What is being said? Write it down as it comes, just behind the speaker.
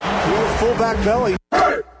fullback belly. 3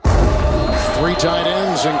 tight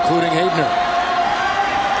ends, including Haebner.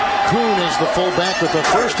 Kuhn is the fullback with the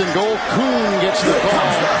first and goal. Kuhn gets the ball.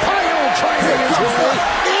 Pyle driving his way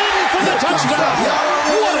in for the touchdown.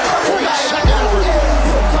 What a great second effort.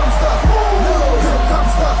 Here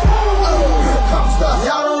comes the,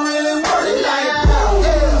 y'all don't really want it like that.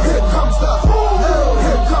 Here comes the, y'all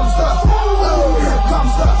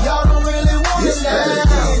don't really want it like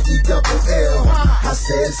that. I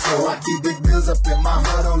said so, I keep big bills up in my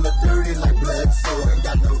hood on the dirty like blood, so ain't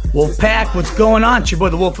got no. Wolfpack, what's going on? It's your boy,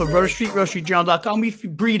 the Wolf of Rose Street, RoseStreetJournal.com. We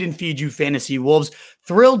breed and feed you fantasy wolves.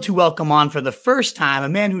 Thrilled to welcome on for the first time a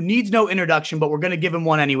man who needs no introduction, but we're going to give him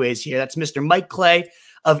one anyways here. That's Mr. Mike Clay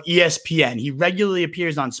of ESPN. He regularly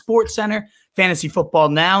appears on SportsCenter, Fantasy Football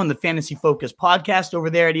Now, and the Fantasy Focus podcast over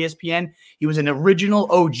there at ESPN. He was an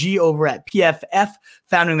original OG over at PFF,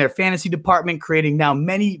 founding their fantasy department, creating now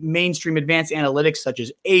many mainstream advanced analytics such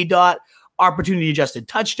as ADOT, opportunity-adjusted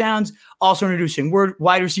touchdowns, also introducing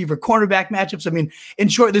wide receiver cornerback matchups. I mean, in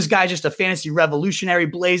short, this guy's just a fantasy revolutionary,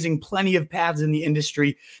 blazing plenty of paths in the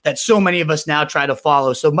industry that so many of us now try to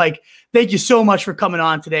follow. So, Mike, thank you so much for coming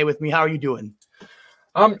on today with me. How are you doing?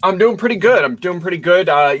 I'm doing pretty good.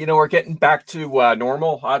 We're getting back to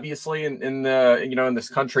normal, obviously, in this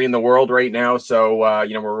country, in the world right now. So,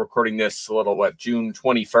 we're recording this June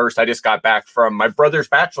 21st. I just got back from my brother's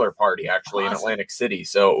bachelor party, actually, in Atlantic City.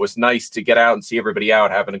 So it was nice to get out and see everybody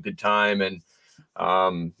out having a good time. And,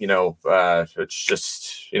 it's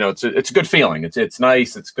just, it's a good feeling. It's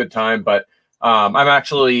nice. It's a good time. But I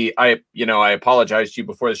apologized to you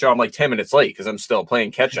before the show. I'm like 10 minutes late because I'm still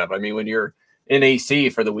playing catch up. I mean, when you're in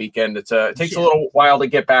AC for the weekend, it takes a little while to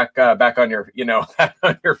get back on your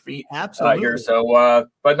on your feet. Absolutely. Here. So,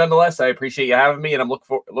 but nonetheless, I appreciate you having me, and I'm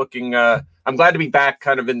I'm glad to be back,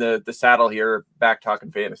 kind of in the saddle here, back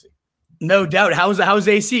talking fantasy. No doubt. How's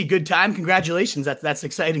AC? Good time. Congratulations. That's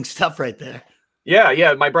exciting stuff right there.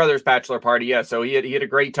 Yeah. My brother's bachelor party. Yeah. So he had a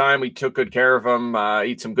great time. We took good care of him.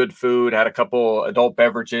 Eat some good food. Had a couple adult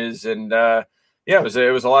beverages, and it was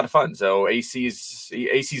a lot of fun. So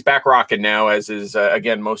AC's back rocking now, as is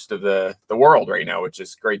again most of the world right now, which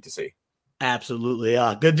is great to see. Absolutely.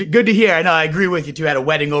 Good to hear. I know I agree with you too. Had a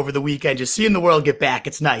wedding over the weekend. Just seeing the world get back,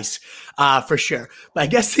 it's nice for sure. But I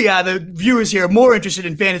guess the viewers here are more interested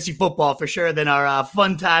in fantasy football for sure than our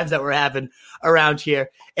fun times that we're having around here.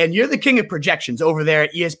 And you're the king of projections over there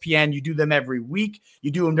at ESPN. You do them every week. You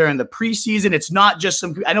do them during the preseason. It's not just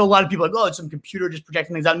I know a lot of people are like, it's some computer just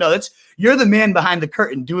projecting things out. No, you're the man behind the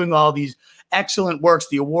curtain doing all these excellent works,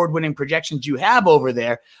 the award-winning projections you have over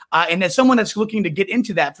there. And as someone that's looking to get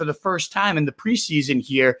into that for the first time in the preseason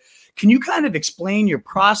here, can you kind of explain your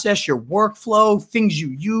process, your workflow, things you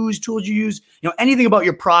use, tools you use, anything about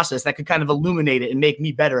your process that could kind of illuminate it and make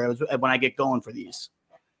me better when I get going for these?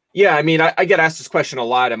 Yeah, I mean, I get asked this question a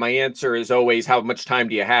lot, and my answer is always, how much time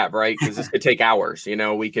do you have, right? Because this could take hours. You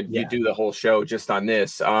do the whole show just on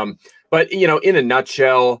this. But in a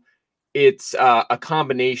nutshell, it's a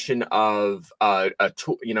combination of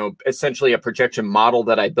essentially a projection model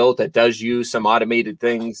that I built that does use some automated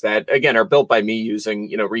things that, again, are built by me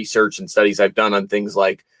using research and studies I've done on things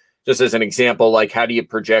like, just as an example, like how do you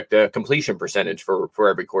project a completion percentage for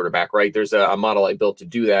every quarterback, right? There's a model I built to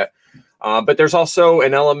do that. But there's also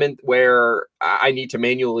an element where I need to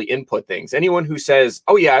manually input things. Anyone who says,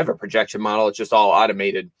 oh, yeah, I have a projection model, it's just all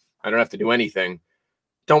automated, I don't have to do anything,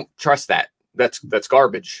 don't trust that. That's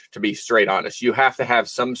garbage, to be straight honest. You have to have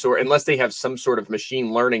some sort, unless they have some sort of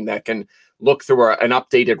machine learning that can look through an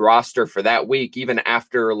updated roster for that week, even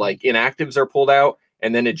after like inactives are pulled out,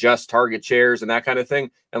 and then adjust target shares and that kind of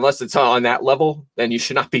thing. Unless it's on that level, then you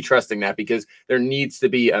should not be trusting that, because there needs to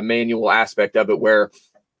be a manual aspect of it where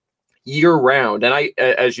year round. And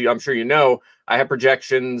I'm sure I have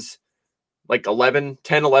projections like 10,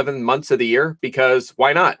 11 months of the year, because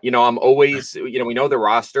why not? I'm always, we know the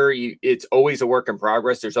roster, it's always a work in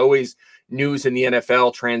progress. There's always news in the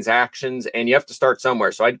NFL, transactions, and you have to start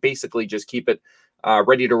somewhere. So I basically just keep it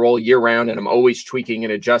ready to roll year round. And I'm always tweaking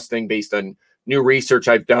and adjusting based on new research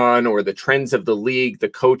I've done or the trends of the league, the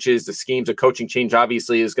coaches, the schemes. A coaching change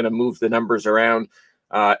obviously is going to move the numbers around.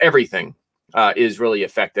 Everything is really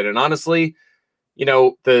affected. And honestly,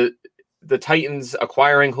 the Titans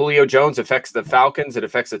acquiring Julio Jones affects the Falcons. It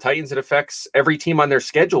affects the Titans. It affects every team on their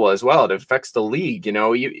schedule as well. It affects the league.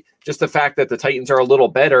 Just the fact that the Titans are a little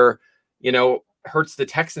better, hurts the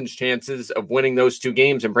Texans' chances of winning those two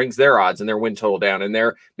games and brings their odds and their win total down.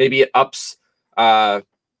 And maybe it ups, the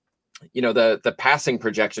passing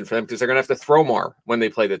projection for them, because they're going to have to throw more when they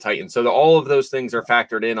play the Titans. So all of those things are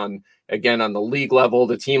factored in on the league level,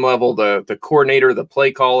 the team level, the coordinator, the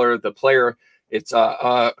play caller, the player. It's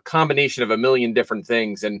a combination of a million different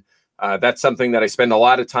things. And that's something that I spend a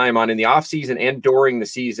lot of time on in the off season and during the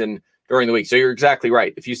season, during the week. So you're exactly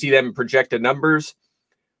right. If you see them projected numbers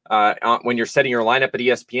when you're setting your lineup at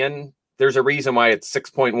ESPN, there's a reason why it's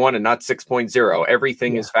 6.1 and not 6.0.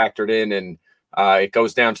 Everything is factored in, and it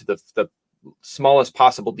goes down to the smallest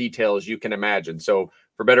possible details you can imagine. So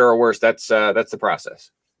for better or worse, that's the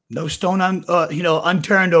process. No stone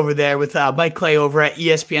unturned over there with Mike Clay over at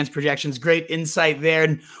ESPN's projections. Great insight there.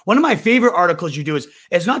 And one of my favorite articles you do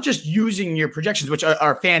is not just using your projections, which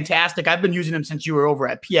are fantastic. I've been using them since you were over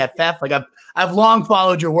at PFF. Like I've long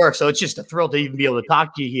followed your work, so it's just a thrill to even be able to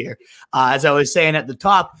talk to you here, as I was saying at the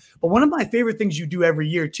top. But one of my favorite things you do every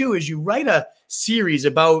year too is you write a series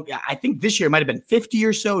about, I think this year might have been 50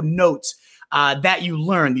 or so notes that you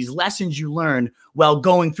learn, these lessons you learn while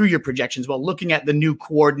going through your projections, while looking at the new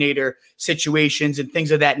coordinator situations and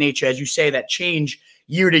things of that nature, as you say, that change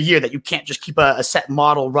year to year, that you can't just keep a set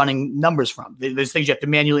model running numbers from. There's things you have to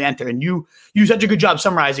manually enter. And you do such a good job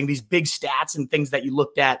summarizing these big stats and things that you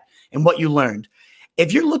looked at and what you learned.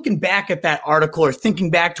 If you're looking back at that article or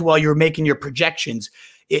thinking back to while you were making your projections,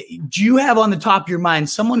 do you have on the top of your mind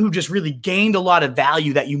someone who just really gained a lot of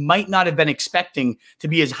value that you might not have been expecting to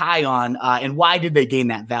be as high on, and why did they gain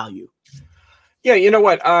that value? Yeah, you know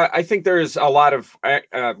what? I think there's a lot of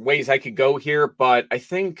ways I could go here, but I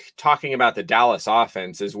think talking about the Dallas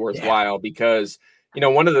offense is worthwhile because,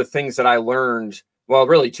 one of the things that I learned, well,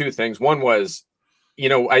 really two things. One was,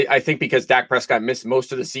 I think because Dak Prescott missed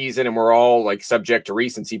most of the season and we're all like subject to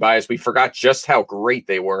recency bias, we forgot just how great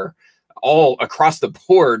they were all across the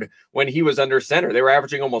board when he was under center. They were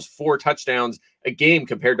averaging almost 4 touchdowns a game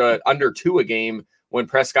compared to under 2 a game when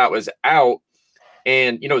Prescott was out.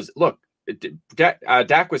 And, look,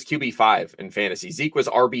 Dak was QB5 in fantasy. Zeke was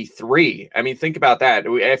RB3. I mean, think about that.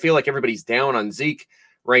 I feel like everybody's down on Zeke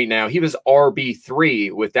right now. He was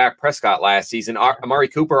RB3 with Dak Prescott last season. Amari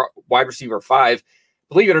Cooper, wide receiver 5.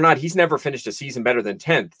 Believe it or not, he's never finished a season better than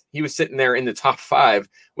 10th. He was sitting there in the top 5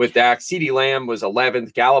 with Dak. CeeDee Lamb was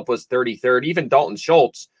 11th. Gallup was 33rd. Even Dalton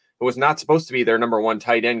Schultz, who was not supposed to be their number 1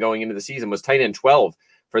 tight end going into the season, was tight end 12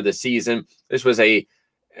 for the season. This was an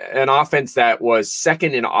offense that was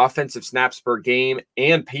second in offensive snaps per game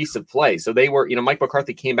and pace of play. So they were, Mike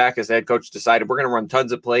McCarthy came back as head coach, decided we're going to run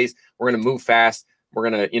tons of plays. We're going to move fast. We're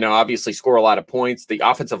going to, obviously score a lot of points. The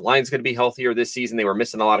offensive line is going to be healthier this season. They were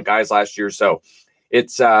missing a lot of guys last year. So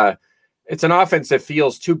it's an offense that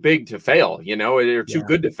feels too big to fail. They're too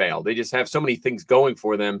good to fail. They just have so many things going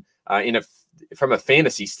for them from a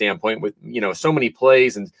fantasy standpoint with, so many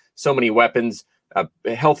plays and so many weapons,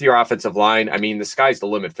 a healthier offensive line. I mean, the sky's the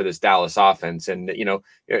limit for this Dallas offense. And,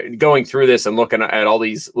 going through this and looking at all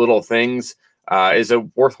these little things is a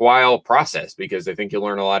worthwhile process because I think you'll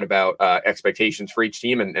learn a lot about expectations for each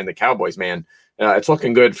team and the Cowboys, man. It's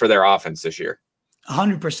looking good for their offense this year.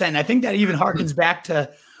 100%. I think that even harkens back to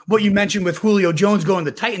what you mentioned with Julio Jones going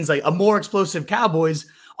to the Titans. Like a more explosive Cowboys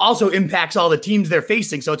also impacts all the teams they're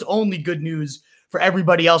facing. So it's only good news for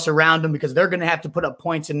everybody else around them because they're going to have to put up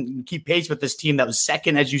points and keep pace with this team that was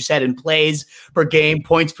second, as you said, in plays per game,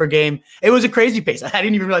 points per game. It was a crazy pace. I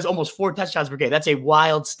didn't even realize almost 4 touchdowns per game. That's a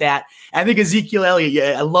wild stat. I think Ezekiel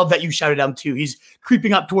Elliott, I love that you shouted him too. He's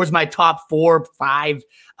creeping up towards my top 4, 5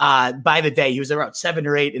 by the day. He was around 7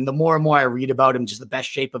 or 8. And the more and more I read about him, just the best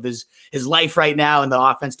shape of his life right now and the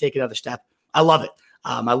offense taking another step. I love it.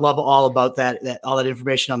 I love all about that all that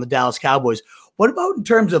information on the Dallas Cowboys. What about in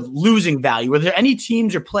terms of losing value? Were there any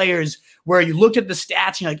teams or players where you looked at the stats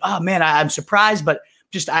and you're like, oh man, I'm surprised, but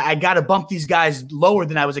just I got to bump these guys lower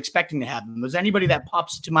than I was expecting to have them? Was there anybody that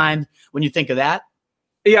pops to mind when you think of that?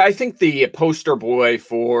 Yeah, I think the poster boy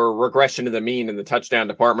for regression to the mean in the touchdown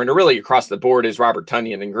department, or really across the board, is Robert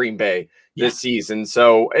Tonyan in Green Bay this season.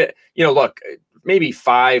 So, look, maybe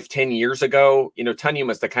 5-10 years ago, Tonyan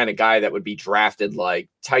was the kind of guy that would be drafted like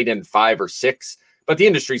tight end 5 or 6, but the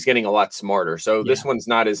industry's getting a lot smarter. So this one's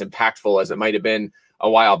not as impactful as it might have been a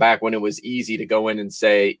while back when it was easy to go in and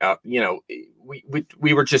say,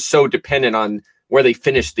 we were just so dependent on where they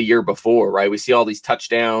finished the year before, right? We see all these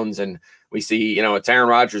touchdowns and we see, it's Aaron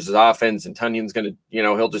Rodgers' offense and Tonyan's going to,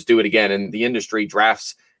 he'll just do it again. And the industry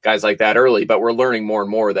drafts guys like that early, but we're learning more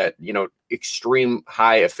and more that, extreme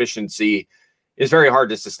high efficiency is very hard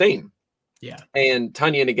to sustain. Yeah. And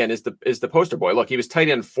Tonyan, again, is the poster boy. Look, he was tight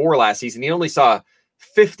end 4 last season. He only saw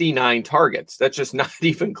 59 targets. That's just not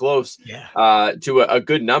even close to a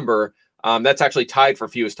good number. That's actually tied for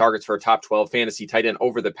fewest targets for a top 12 fantasy tight end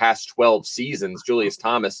over the past 12 seasons. Julius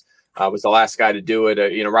Thomas was the last guy to do it.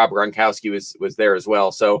 Rob Gronkowski was there as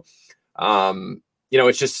well. So,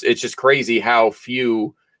 it's just crazy how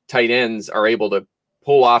few tight ends are able to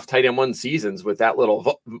pull off tight end one seasons with that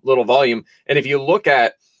little volume. And if you look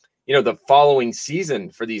at, the following season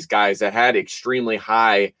for these guys that had extremely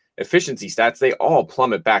high efficiency stats, they all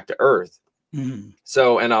plummet back to earth. Mm-hmm.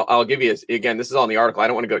 So, and I'll give you, again, this is on the article. I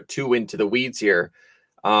don't want to go too into the weeds here.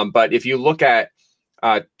 But if you look at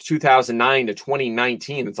 2009 to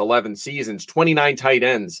 2019, it's 11 seasons, 29 tight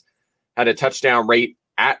ends had a touchdown rate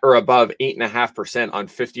at or above 8.5% on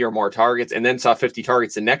 50 or more targets, and then saw 50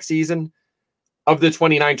 targets the next season. Of the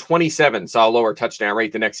 29, 27 saw a lower touchdown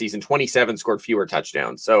rate the next season. 27 scored fewer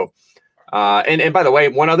touchdowns. So, and by the way,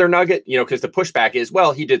 one other nugget, because the pushback is,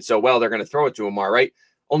 well, he did so well, they're going to throw it to him more, right?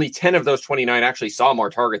 Only 10 of those 29 actually saw more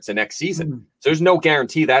targets the next season. Mm-hmm. So there's no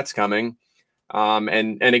guarantee that's coming.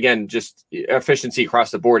 And again, just efficiency across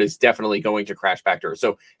the board is definitely going to crash back to earth.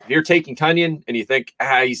 So if you're taking Tonyan and you think,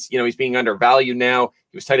 he's being undervalued now,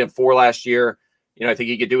 he was tight end 4 last year. I think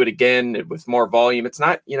he could do it again with more volume. It's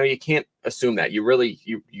not, you can't assume that. You really,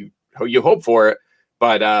 you hope for it.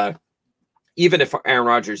 But even if Aaron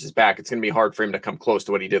Rodgers is back, it's going to be hard for him to come close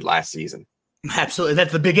to what he did last season. Absolutely.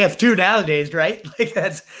 That's the big F too nowadays, right? Like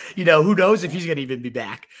that's, who knows if he's going to even be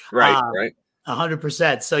back. Right. Right.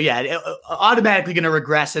 100%. So yeah, automatically going to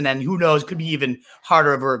regress, and then who knows, could be even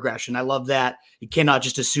harder of a regression. I love that. You cannot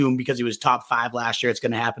just assume because he was top 5 last year, it's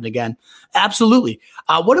going to happen again. Absolutely.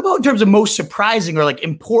 What about in terms of most surprising or like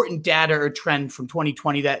important data or trend from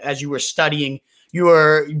 2020 that as you were studying, you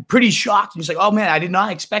were pretty shocked and you're like, oh man, I did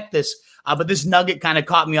not expect this. But this nugget kind of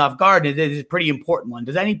caught me off guard. And it is a pretty important one.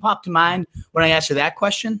 Does any pop to mind when I ask you that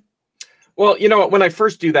question? Well, when I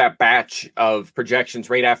first do that batch of projections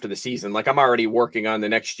right after the season, like I'm already working on the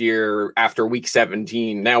next year after week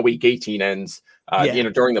 17, now week 18 ends,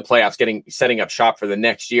 during the playoffs, setting up shop for the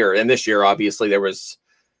next year. And this year, obviously, there was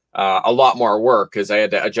a lot more work because I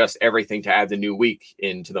had to adjust everything to add the new week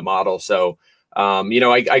into the model. So,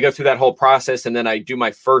 I go through that whole process, and then I do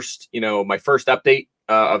my first update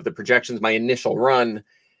of the projections, my initial run.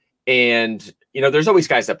 And, there's always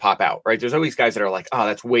guys that pop out, right? There's always guys that are like, oh,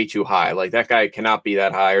 that's way too high. Like that guy cannot be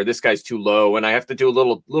that high, or this guy's too low. And I have to do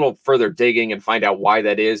a little further digging and find out why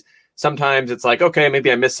that is. Sometimes it's like, okay, maybe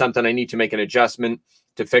I missed something. I need to make an adjustment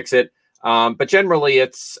to fix it. But generally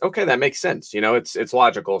it's okay. That makes sense. It's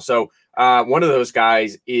logical. So one of those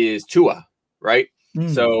guys is Tua, right?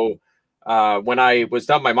 So when I was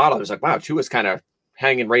done my model, I was like, wow, Tua's kind of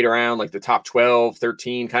hanging right around like the top 12,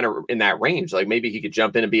 13, kind of in that range. Like maybe he could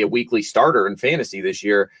jump in and be a weekly starter in fantasy this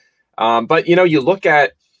year. But, you look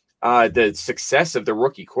at the success of the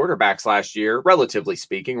rookie quarterbacks last year, relatively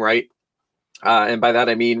speaking, right? And by that,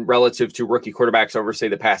 I mean relative to rookie quarterbacks over, say,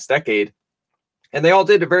 the past decade. And they all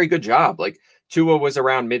did a very good job. Like Tua was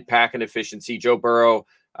around mid-pack in efficiency. Joe Burrow,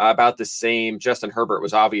 about the same. Justin Herbert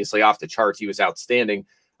was obviously off the charts. He was outstanding.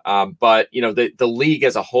 But, the league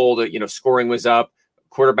as a whole, scoring was up.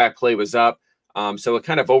 Quarterback play was up. So it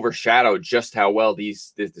kind of overshadowed just how well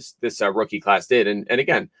this rookie class did. And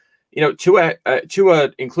again, Tua,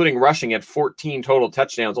 including rushing, had 14 total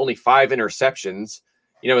touchdowns, only 5 interceptions.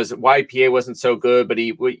 His YPA wasn't so good, but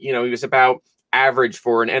he was about average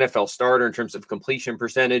for an NFL starter in terms of completion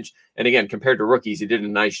percentage. And again, compared to rookies, he did a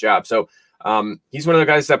nice job. So he's one of the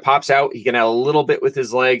guys that pops out. He can add a little bit with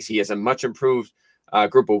his legs. He has a much improved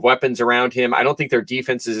group of weapons around him. I don't think their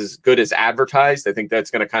defense is as good as advertised. I think that's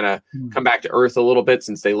going to kind of come back to earth a little bit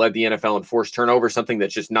since they led the NFL in forced turnover, something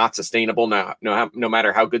that's just not sustainable now, no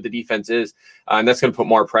matter how good the defense is. And that's going to put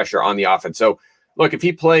more pressure on the offense. So look, if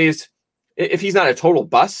he's not a total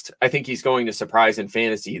bust, I think he's going to surprise in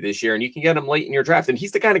fantasy this year, and you can get him late in your draft. And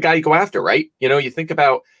he's the kind of guy you go after, right? You think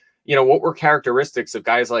about, what were characteristics of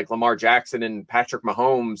guys like Lamar Jackson and Patrick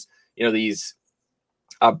Mahomes, these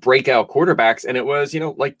breakout quarterbacks. And it was,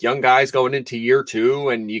 like young guys going into year 2,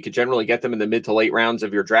 and you could generally get them in the mid to late rounds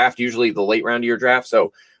of your draft, usually the late round of your draft.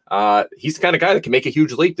 So he's the kind of guy that can make a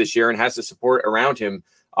huge leap this year and has the support around him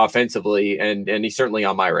offensively. And he's certainly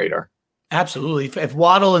on my radar. Absolutely. If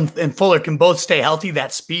Waddle and Fuller can both stay healthy,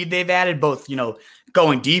 that speed they've added, both,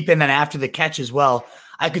 going deep and then after the catch as well,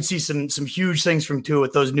 I could see some huge things from Tua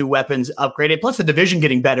with those new weapons upgraded, plus the division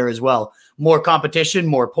getting better as well. More competition,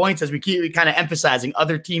 more points, as we keep kind of emphasizing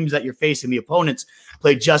other teams that you're facing, the opponents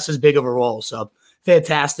play just as big of a role. So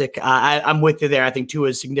fantastic. I'm with you there. I think Tua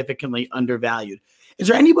is significantly undervalued. Is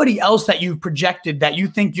there anybody else that you've projected that you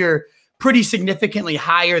think you're pretty significantly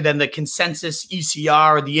higher than the consensus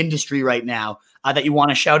ECR or the industry right now that you want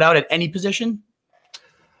to shout out at any position?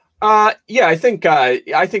 Yeah, I think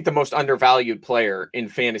the most undervalued player in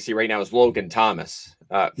fantasy right now is Logan Thomas,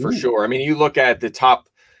 for sure. I mean, you look at the top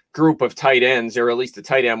group of tight ends, or at least the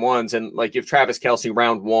tight end ones, and like you have Travis Kelce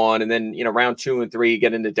round 1, and then round 2 and 3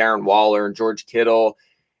 get into Darren Waller and George Kittle,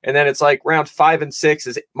 And then it's like round 5 and 6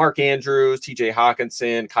 is Mark Andrews, TJ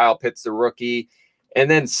Hawkinson, Kyle Pitts, the rookie. And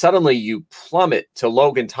then suddenly you plummet to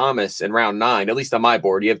Logan Thomas in round 9, at least on my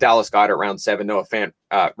board. You have Dallas Goedert round 7, Noah Fant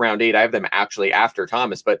round 8. I have them actually after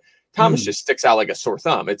Thomas, but Thomas just sticks out like a sore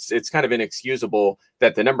thumb. It's kind of inexcusable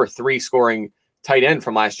that the number 3 scoring tight end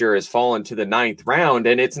from last year has fallen to the 9th round.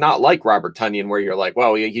 And it's not like Robert Tonyan where you're like,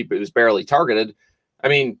 well, he was barely targeted. I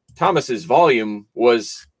mean, Thomas's volume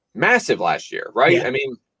was massive last year, right? Yeah. I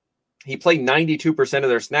mean, he played 92% of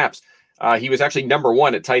their snaps. He was actually number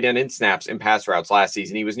 1 at tight end in snaps in pass routes last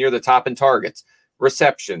season. He was near the top in targets,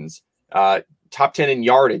 receptions, top 10 in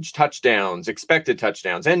yardage, touchdowns, expected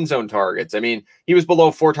touchdowns, end zone targets. I mean, he was below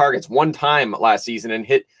 4 targets one time last season and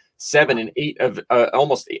hit 7 and 8 of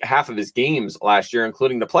almost half of his games last year,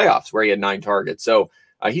 including the playoffs where he had 9 targets. So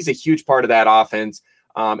he's a huge part of that offense.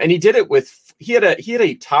 And he did it he had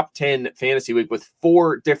a top 10 fantasy week with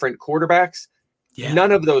 4 different quarterbacks. Yeah.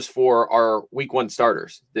 None of those 4 are week 1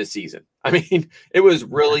 starters this season. I mean, it was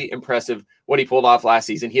really impressive what he pulled off last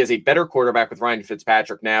season. He has a better quarterback with Ryan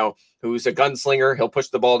Fitzpatrick now, who's a gunslinger. He'll push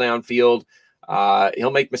the ball downfield.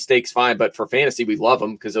 He'll make mistakes fine, but for fantasy, we love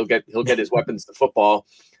him because he'll get his weapons to football.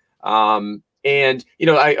 And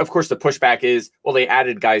of course the pushback is, well, they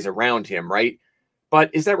added guys around him, right? But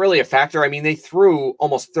is that really a factor? I mean, they threw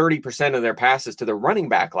almost 30% of their passes to the running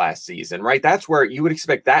back last season, right? That's where you would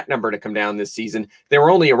expect that number to come down this season. They were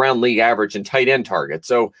only around league average in tight end targets.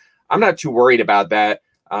 So I'm not too worried about that.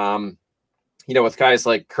 With guys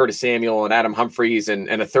like Curtis Samuel and Adam Humphries and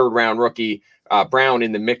a 3rd round rookie, Brown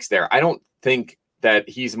in the mix there, I don't think that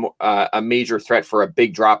he's a major threat for a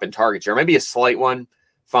big drop in target share. Maybe a slight one,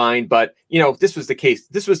 fine. But, this was the case.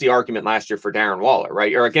 This was the argument last year for Darren Waller,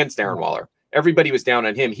 right? Or against Darren Waller. Everybody was down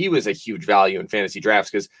on him. He was a huge value in fantasy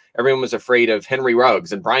drafts because everyone was afraid of Henry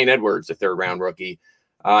Ruggs and Bryan Edwards, the 3rd round rookie.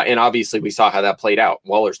 And obviously we saw how that played out.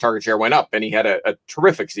 Waller's target share went up and he had a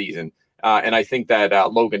terrific season. And I think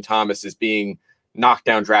that Logan Thomas is being knocked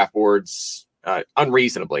down draft boards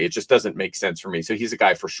unreasonably. It just doesn't make sense for me. So he's a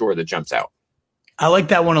guy for sure that jumps out. I like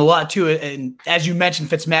that one a lot too. And as you mentioned,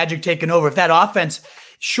 Fitzmagic taking over. If that offense,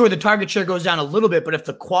 sure, the target share goes down a little bit, but if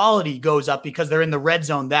the quality goes up because they're in the red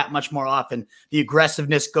zone that much more often, the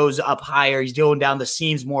aggressiveness goes up higher. He's dealing down the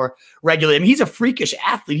seams more regularly. I mean, he's a freakish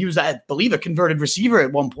athlete. He was, I believe, a converted receiver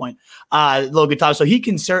at one point, Logan Thomas. So he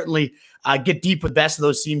can certainly get deep with best of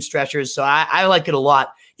those seam stretchers. So I like it a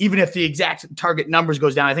lot. Even if the exact target numbers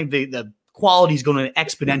goes down, I think the quality is going to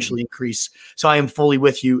exponentially increase. So I am fully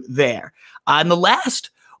with you there. And the last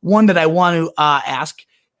one that I want to ask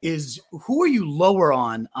is, who are you lower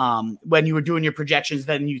on when you were doing your projections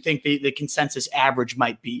than you think the consensus average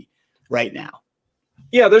might be right now?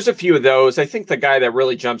 Yeah, there's a few of those. I think the guy that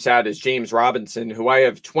really jumps out is James Robinson, who I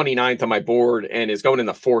have 29th on my board and is going in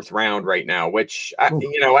the 4th round right now, which,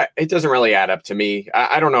 it doesn't really add up to me.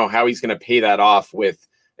 I don't know how he's going to pay that off with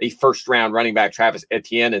a 1st round running back, Travis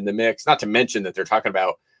Etienne, in the mix, not to mention that they're talking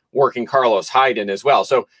about working Carlos Hyde in as well.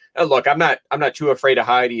 So look, I'm not too afraid of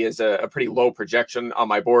Hyde. He is a pretty low projection on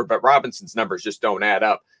my board, but Robinson's numbers just don't add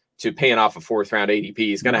up to paying off a 4th round ADP.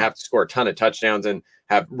 He's going to have to score a ton of touchdowns and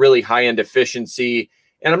have really high end efficiency.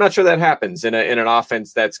 And I'm not sure that happens in an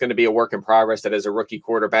offense that's going to be a work in progress, that has a rookie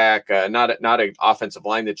quarterback, not an offensive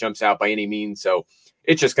line that jumps out by any means. So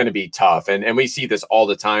it's just going to be tough. And we see this all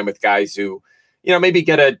the time with guys who, maybe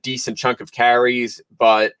get a decent chunk of carries,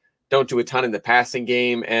 but don't do a ton in the passing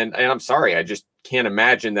game. And I'm sorry, I just can't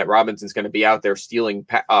imagine that Robinson's going to be out there stealing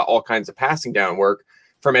all kinds of passing down work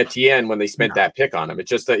from Etienne when they spent that pick on him. It's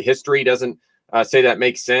just that history doesn't say that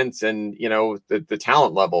makes sense. And, the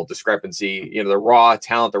talent level discrepancy, the raw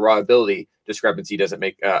talent, the raw ability discrepancy doesn't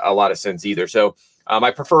make a lot of sense either. So I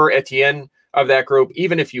prefer Etienne of that group,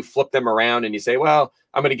 even if you flip them around and you say, well,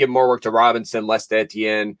 I'm going to give more work to Robinson, less to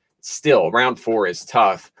Etienne. Still, round 4 is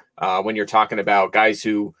tough when you're talking about guys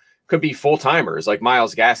who could be full-timers like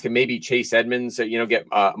Myles Gaskin, maybe Chase Edmonds, get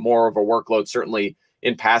more of a workload, certainly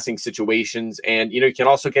in passing situations. And, you can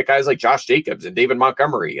also get guys like Josh Jacobs and David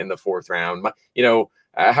Montgomery in the 4th round.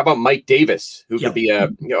 How about Mike Davis, who could be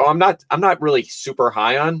I'm not really super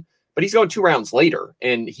high on, but he's going 2 rounds later,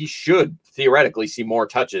 and he should theoretically see more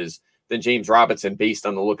touches than James Robinson based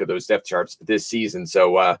on the look of those depth charts this season.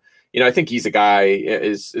 So, I think he's a guy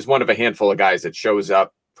is one of a handful of guys that shows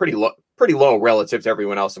up pretty low relative to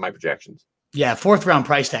everyone else in my projections. Yeah, 4th round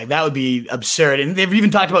price tag. That would be absurd. And they've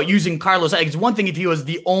even talked about using Carlos. It's one thing if he was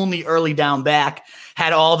the only early down back,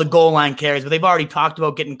 had all the goal line carries, but they've already talked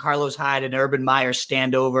about getting Carlos Hyde and Urban Meyer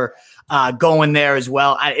standover going there as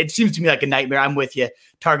well. It seems to me like a nightmare. I'm with you.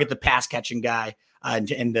 Target the pass catching guy and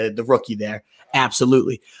the rookie there.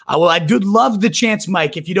 Absolutely. Well, I do love the chance,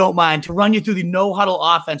 Mike, if you don't mind, to run you through the no huddle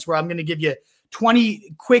offense, where I'm going to give you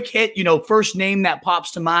 20 quick hit, first name that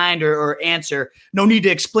pops to mind or answer. No need to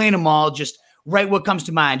explain them all. Just write what comes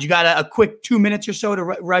to mind. You got a quick 2 minutes or so to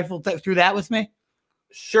rifle through that with me?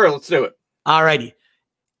 Sure, let's do it. All righty.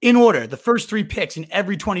 In order, the first 3 picks in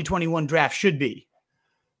every 2021 draft should be?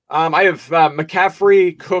 I have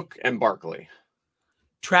McCaffrey, Cook, and Barkley.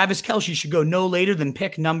 Travis Kelce should go no later than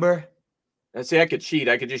pick number. See, I could cheat.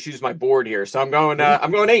 I could just use my board here. So I'm going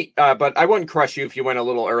 8, but I wouldn't crush you if you went a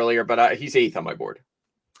little earlier, but he's 8th on my board.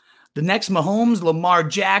 The next Mahomes, Lamar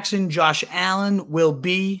Jackson, Josh Allen will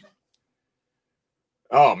be?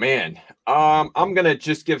 Oh, man. I'm going to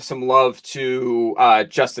just give some love to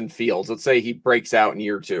Justin Fields. Let's say he breaks out in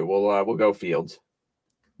year 2. We'll go Fields.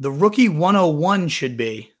 The rookie 101 should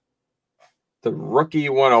be? The rookie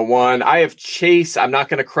 101. I have Chase. I'm not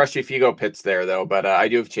going to crush you if you go Pitts there, though, but I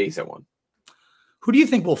do have Chase at 1. Who do you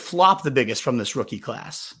think will flop the biggest from this rookie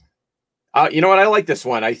class? You know what? I like this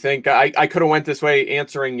one. I think I could have went this way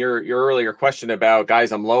answering your earlier question about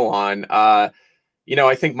guys I'm low on. I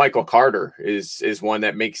think Michael Carter is one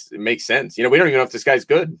that makes sense. We don't even know if this guy's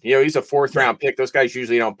good. He's a 4th round pick. Those guys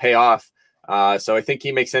usually don't pay off. So I think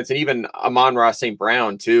he makes sense. And even Amon-Ra St.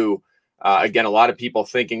 Brown too. Again, a lot of people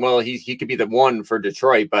thinking, well, he could be the one for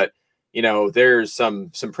Detroit, but there's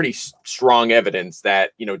some pretty strong evidence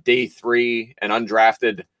that, day 3 and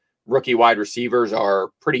undrafted rookie wide receivers are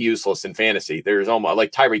pretty useless in fantasy. There's almost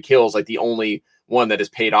like Tyreek Hill's like the only one that has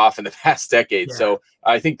paid off in the past decade. Yeah. So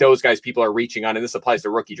I think those guys people are reaching on, and this applies to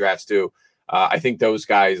rookie drafts too. I think those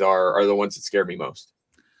guys are the ones that scare me most.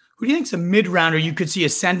 Who do you think's a mid-rounder you could see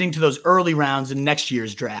ascending to those early rounds in next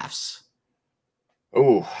year's drafts?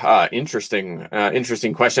 Oh, interesting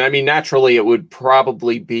question. I mean, naturally it would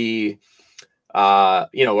probably be, a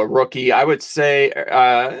rookie. I would say,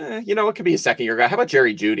 it could be a 2nd-year guy. How about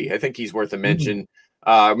Jerry Jeudy? I think he's worth a mention.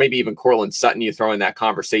 Maybe even Cortland Sutton, you throw in that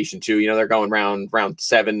conversation too. They're going round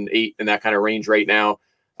 7, 8 in that kind of range right now.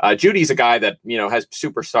 Judy's a guy that, has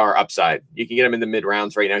superstar upside. You can get him in the mid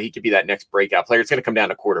rounds right now. He could be that next breakout player. It's going to come down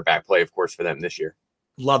to quarterback play, of course, for them this year.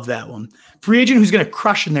 Love that one. Free agent who's going to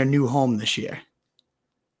crush in their new home this year?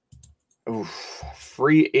 Oof,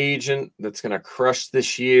 free agent that's going to crush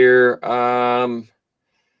this year. Let's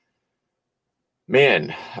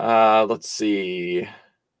see.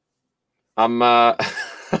 How about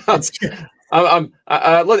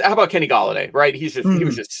Kenny Golladay, right? He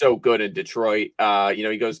was just so good in Detroit.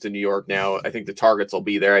 He goes to New York now. I think the targets will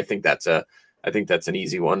be there. I think that's an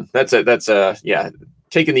easy one. That's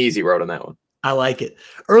taking the easy road on that one. I like it.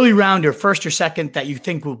 Early rounder, 1st or 2nd, that you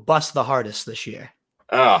think will bust the hardest this year?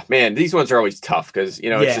 Oh man, these ones are always tough because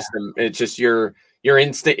it's just your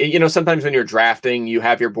instinct. Sometimes when you're drafting, you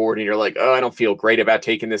have your board and you're like, oh, I don't feel great about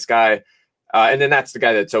taking this guy. And then that's the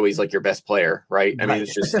guy that's always like your best player, right? I mean,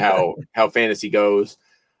 it's just how fantasy goes.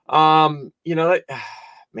 I'll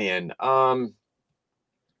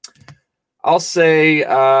say,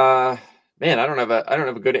 I don't have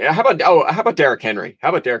a good. How about Derrick Henry?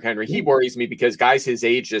 He worries me because guys his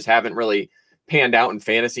age just haven't really panned out in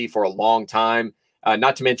fantasy for a long time.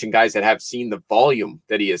 Not to mention guys that have seen the volume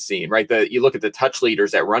that he has seen, right? You look at the touch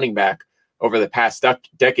leaders at running back over the past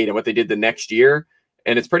decade and what they did the next year.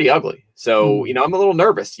 And it's pretty ugly. So, I'm a little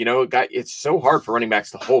nervous. It's so hard for running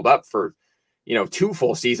backs to hold up for, 2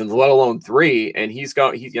 full seasons, let alone 3. And he's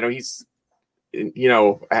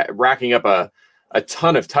racking up a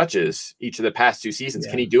ton of touches each of the past 2 seasons.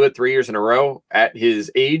 Yeah. Can he do it 3 years in a row at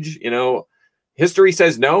his age? History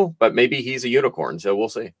says no, but maybe he's a unicorn. So we'll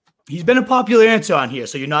see. He's been a popular answer on here,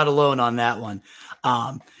 so you're not alone on that one.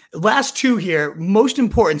 Last 2 here, most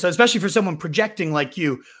important. So especially for someone projecting like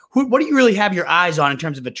you, what do you really have your eyes on in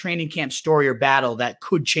terms of a training camp story or battle that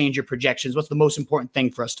could change your projections? What's the most important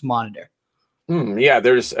thing for us to monitor?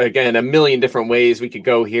 There's, again, a million different ways we could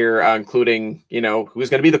go here, including, who's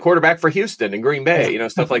going to be the quarterback for Houston and Green Bay.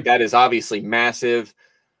 Stuff like that is obviously massive.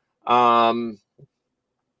 I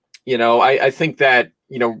think that,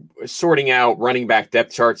 sorting out running back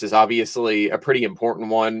depth charts is obviously a pretty important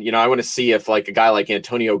one. I want to see if like a guy like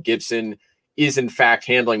Antonio Gibson is in fact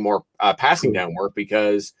handling more passing down work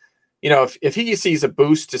because, if he sees a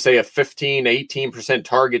boost to say a 15, 18%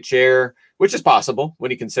 target share, which is possible when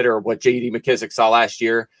you consider what JD McKissick saw last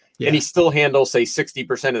year, and he still handles say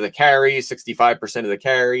 60% of the carries, 65% of the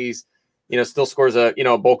carries, still scores a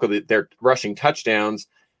bulk of their rushing touchdowns.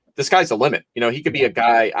 The sky's the limit. He could be a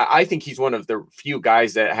guy. I think he's one of the few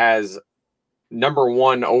guys that has number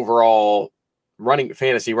 1 overall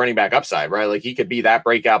fantasy running back upside, right? Like he could be that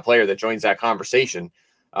breakout player that joins that conversation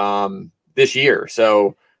this year.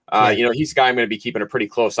 So He's a guy I'm going to be keeping a pretty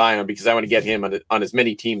close eye on because I want to get him on as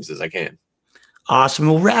many teams as I can. Awesome.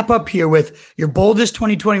 We'll wrap up here with your boldest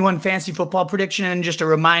 2021 fantasy football prediction and just a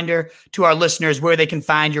reminder to our listeners where they can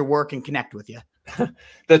find your work and connect with you.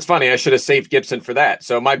 That's funny. I should have saved Gibson for that.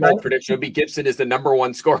 So my bold prediction would be Gibson is the number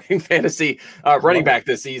one scoring fantasy running back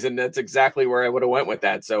this season. That's exactly where I would have went with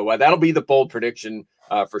that. So that'll be the bold prediction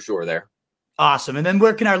for sure there. Awesome. And then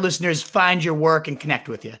where can our listeners find your work and connect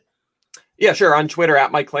with you? Yeah, sure. On Twitter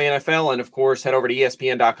at Mike Clay NFL. And of course, head over to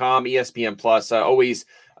ESPN.com, ESPN Plus. Always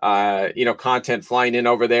content flying in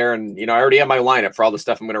over there. And, I already have my lineup for all the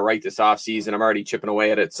stuff I'm going to write this off season. I'm already chipping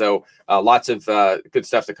away at it. So lots of good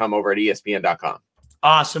stuff to come over at ESPN.com.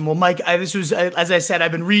 Awesome. Well, Mike, this was, as I said,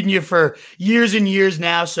 I've been reading you for years and years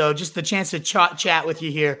now. So just the chance to chat with you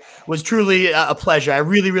here was truly a pleasure. I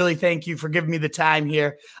really, really thank you for giving me the time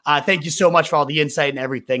here. Thank you so much for all the insight and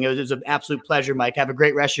everything. It was an absolute pleasure, Mike. Have a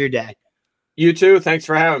great rest of your day. You too. Thanks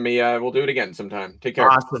for having me. We'll do it again sometime. Take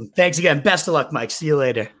care. Awesome. Thanks again. Best of luck, Mike. See you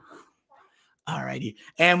later. All righty.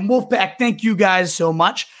 And Wolfpack, thank you guys so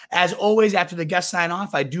much. As always, after the guest sign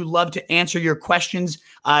off, I do love to answer your questions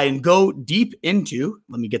and go deep into,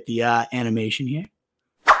 let me get the animation here.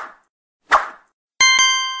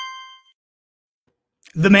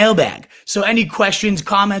 The mailbag. So any questions,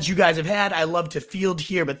 comments you guys have had, I love to field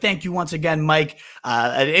here. But thank you once again, Mike,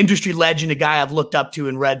 an industry legend, a guy I've looked up to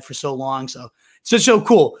and read for so long. So it's so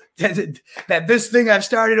cool that this thing I've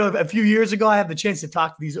started a few years ago, I have the chance to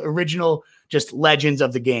talk to these original just legends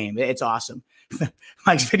of the game. It's awesome.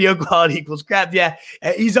 Mike's video quality equals crap. Yeah,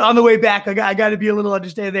 he's on the way back. I got to be a little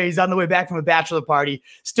understanding there. He's on the way back from a bachelor party,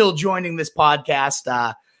 still joining this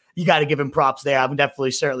podcast. You got to give him props there. I'm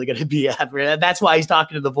definitely certainly going to be. That's why he's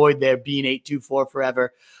talking to the void there, being 824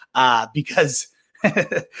 forever, because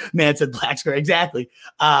man said black square exactly.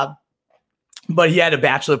 But he had a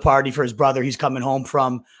bachelor party for his brother he's coming home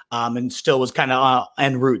from, and still was kind of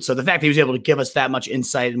en route. So the fact that he was able to give us that much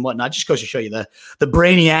insight and whatnot just goes to show you the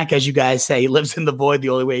brainiac, as you guys say. He lives in the void. The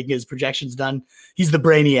only way he can get his projections done, he's the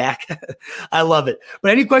brainiac. I love it.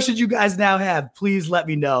 But any questions you guys now have, please let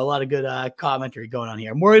me know. A lot of good commentary going on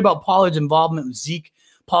here. I'm worried about Pollard's involvement with Zeke.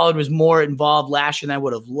 Pollard was more involved last year than I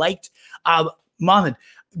would have liked. Mohamed,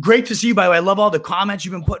 great to see you, by the way. I love all the comments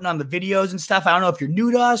you've been putting on the videos and stuff. I don't know if you're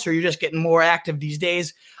new to us or you're just getting more active these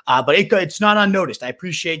days, but it's not unnoticed. I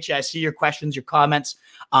appreciate you. I see your questions, your comments,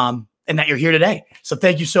 and that you're here today. So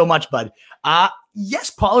thank you so much, bud. Yes,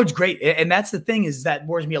 Pollard's great. And that's the thing is that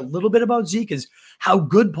worries me a little bit about Zeke is how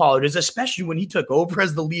good Pollard is, especially when he took over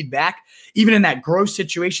as the lead back. Even in that gross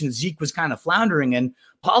situation, Zeke was kind of floundering, and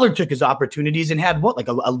Pollard took his opportunities and had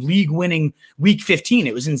a league-winning week 15.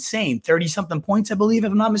 It was insane. 30-something points, I believe,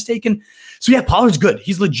 if I'm not mistaken. So, yeah, Pollard's good.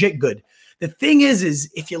 He's legit good. The thing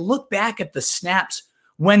is if you look back at the snaps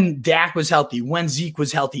when Dak was healthy, when Zeke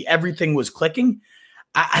was healthy, everything was clicking.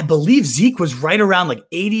 I believe Zeke was right around like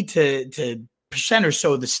 80 to percent or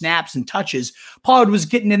so of the snaps and touches. Pollard was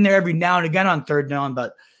getting in there every now and again on third down,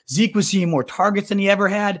 but Zeke was seeing more targets than he ever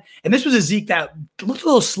had. And this was a Zeke that looked a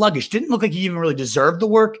little sluggish, didn't look like he even really deserved the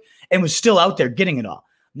work, and was still out there getting it all.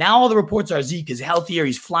 Now all the reports are Zeke is healthier.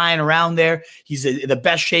 He's flying around there. He's in the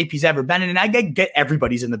best shape he's ever been in. And I get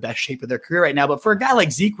everybody's in the best shape of their career right now. But for a guy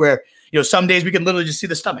like Zeke, where, some days we can literally just see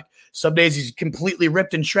the stomach. Some days he's completely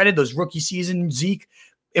ripped and shredded. Those rookie season Zeke,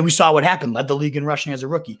 and we saw what happened, led the league in rushing as a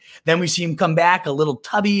rookie. Then we see him come back a little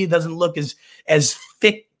tubby, doesn't look as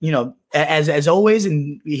thick, as always,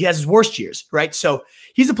 and he has his worst years, right? So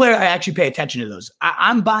he's a player I actually pay attention to those.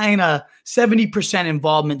 I'm buying a 70%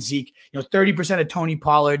 involvement Zeke, 30% of Tony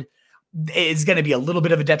Pollard is going to be a little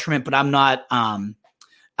bit of a detriment, but I'm not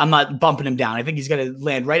bumping him down. I think he's going to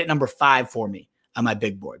land right at number 5 for me on my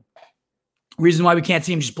big board. Reason why we can't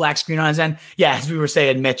see him just black screen on his end. Yeah, as we were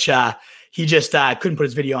saying, Mitch, he just couldn't put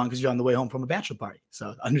his video on because he's on the way home from a bachelor party.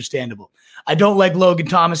 So understandable. I don't like Logan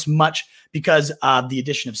Thomas much because of the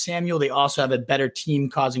addition of Samuel. They also have a better team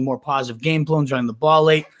causing more positive game flow and running the ball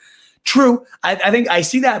late. True. I think I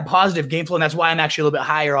see that positive game flow, and that's why I'm actually a little bit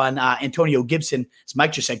higher on Antonio Gibson. As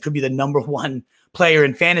Mike just said, could be the number 1 player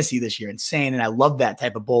in fantasy this year. Insane. And I love that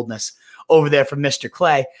type of boldness over there from Mr.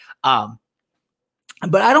 Clay.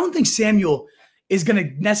 But I don't think Samuel is going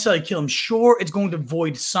to necessarily kill him. Sure, it's going to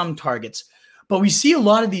void some targets. But we see a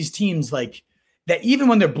lot of these teams like that, even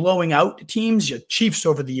when they're blowing out teams, Chiefs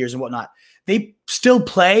over the years and whatnot, they still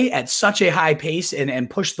play at such a high pace and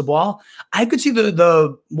push the ball. I could see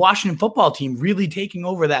the Washington football team really taking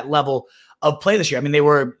over that level of play this year. I mean, they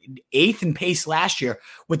were 8th in pace last year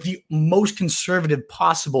with the most conservative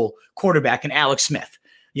possible quarterback in Alex Smith.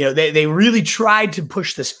 They really tried to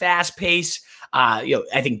push this fast pace.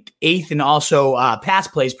 I think 8th and also pass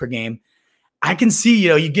plays per game. I can see,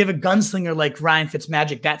 you give a gunslinger like Ryan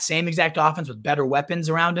Fitzmagic that same exact offense with better weapons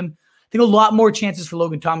around him. I think a lot more chances for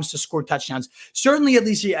Logan Thomas to score touchdowns. Certainly, at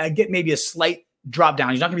least get maybe a slight drop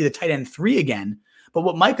down. He's not going to be the tight end 3 again. But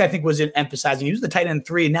what Mike, I think, was emphasizing, he was the tight end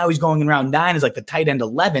 3, and now he's going in round 9 as like the tight end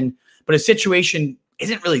 11. But his situation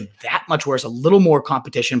isn't really that much worse. A little more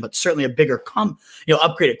competition, but certainly a bigger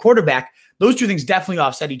upgraded quarterback. Those two things definitely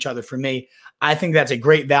offset each other for me. I think that's a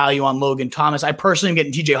great value on Logan Thomas. I personally am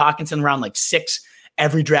getting TJ Hawkinson around like 6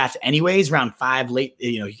 every draft anyways, round 5 late.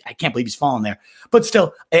 I can't believe he's fallen there. But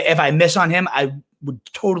still, if I miss on him, I would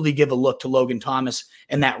totally give a look to Logan Thomas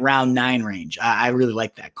in that round 9 range. I really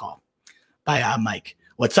like that call by Mike.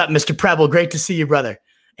 What's up, Mr. Preble? Great to see you, brother.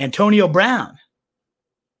 Antonio Brown.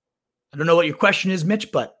 I don't know what your question is,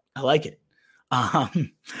 Mitch, but I like it.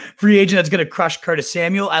 Free agent that's going to crush Curtis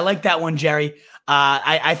Samuel. I like that one, Jerry.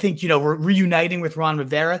 I think, we're reuniting with Ron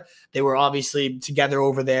Rivera. They were obviously together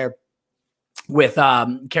over there with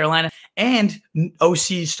Carolina, and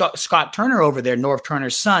OC Scott Turner over there, Norv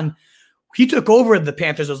Turner's son. He took over the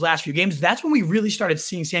Panthers those last few games. That's when we really started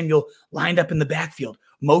seeing Samuel lined up in the backfield,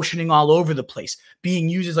 motioning all over the place, being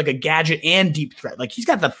used as like a gadget and deep threat. Like, he's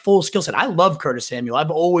got the full skill set. I love Curtis Samuel.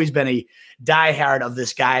 I've always been a diehard of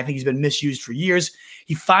this guy. I think he's been misused for years.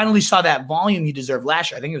 He finally saw that volume he deserved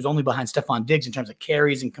last year. I think it was only behind Stephon Diggs in terms of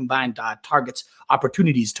carries and combined targets,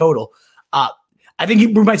 opportunities total. I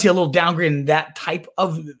think we might see a little downgrade in that type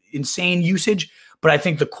of insane usage, but I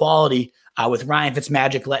think the quality with Ryan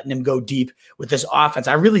Fitzmagic letting him go deep with this offense,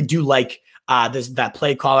 I really do like that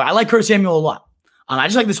play caller. I like Curtis Samuel a lot. I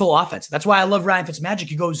just like this whole offense. That's why I love Ryan Fitzmagic.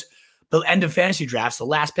 He goes the end of fantasy drafts, the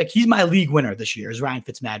last pick. He's my league winner this year is Ryan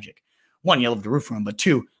Fitzmagic. 1, you love to root for him, but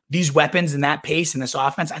 2, these weapons and that pace and this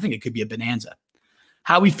offense, I think it could be a bonanza.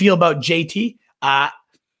 How we feel about JT? I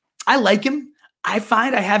like him. I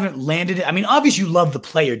find I haven't landed it. I mean, obviously you love the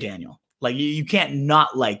player, Daniel. Like you can't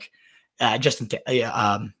not like Justin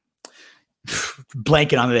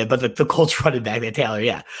blanking on it, but the Colts running back there, Taylor.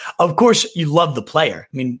 Yeah, of course you love the player.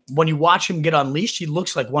 I mean, when you watch him get unleashed, he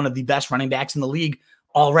looks like one of the best running backs in the league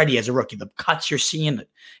already as a rookie. The cuts you're seeing,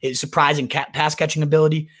 his surprising pass catching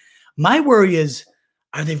ability. My worry is,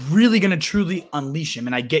 are they really going to truly unleash him?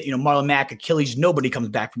 And I get, Marlon Mack, Achilles, nobody comes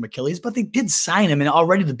back from Achilles, but they did sign him. And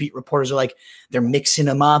already the beat reporters are like, they're mixing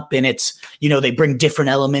him up and it's, they bring different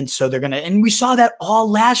elements. So they're going to, and we saw that all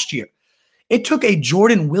last year. It took a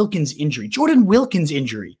Jordan Wilkins injury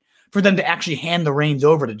for them to actually hand the reins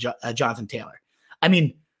over to Jonathan Taylor. I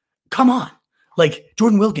mean, come on. Like,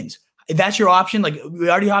 Jordan Wilkins, that's your option. Like, we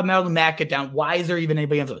already have Marlon Mack get down. Why is there even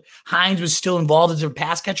anybody else? Hines was still involved as a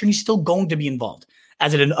pass catcher, and he's still going to be involved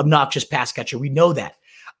as an obnoxious pass catcher. We know that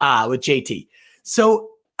with JT. So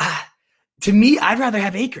to me, I'd rather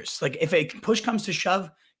have Akers. Like, if a push comes to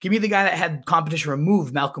shove, give me the guy that had competition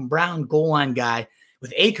removed, Malcolm Brown, goal line guy,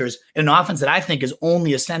 with Akers, in an offense that I think is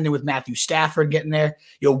only ascending with Matthew Stafford getting there.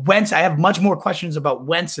 Wentz, I have much more questions about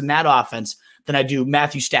Wentz in that offense than I do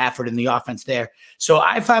Matthew Stafford in the offense there. So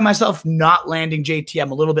I find myself not landing JT. I'm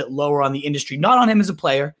a little bit lower on the industry, not on him as a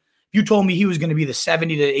player. If you told me he was going to be the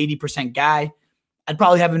 70 to 80% guy, I'd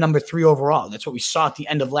probably have him number 3 overall. That's what we saw at the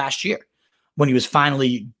end of last year when he was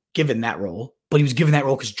finally given that role. But he was given that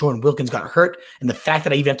role because Jordan Wilkins got hurt. And the fact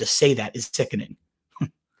that I even have to say that is sickening.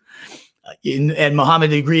 And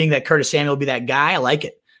Muhammad agreeing that Curtis Samuel will be that guy. I like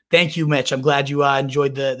it. Thank you, Mitch. I'm glad you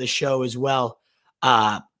enjoyed the show as well.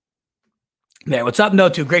 There, what's up,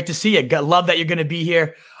 No2? Great to see you. Love that you're going to be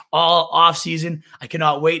here all off season. I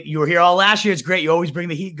cannot wait. You were here all last year. It's great. You always bring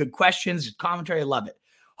the heat, good questions, good commentary. I love it.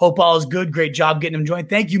 Hope all is good. Great job getting him joined.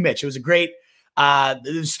 Thank you, Mitch. It was a great.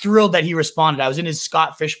 It was thrilled that he responded. I was in his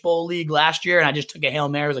Scott Fishbowl League last year, and I just took a Hail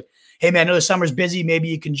Mary. I was like, hey, man, I know the summer's busy. Maybe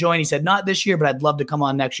you can join. He said, not this year, but I'd love to come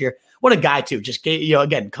on next year. What a guy, too. Just,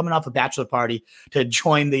 again, coming off a bachelor party to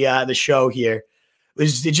join the show here.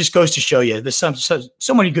 It just goes to show you there's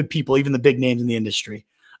so many good people, even the big names in the industry.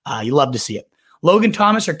 You love to see it. Logan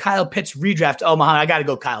Thomas or Kyle Pitts redraft? Oh, Muhammad, I got to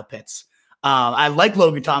go Kyle Pitts. I like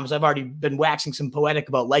Logan Thomas. I've already been waxing some poetic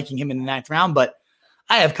about liking him in the 9th round, but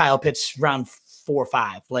I have Kyle Pitts round 4 or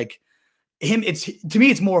 5. Like him, to me,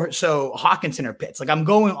 it's more so Hawkinson or Pitts. Like I'm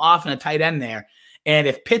going off in a tight end there. And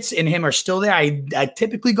if Pitts and him are still there, I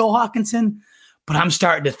typically go Hawkinson, but I'm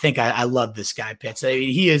starting to think I love this guy, Pitts. I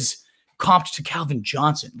mean, he is comped to Calvin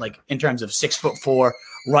Johnson, like in terms of 6'4",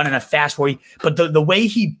 running a fast 40. But the way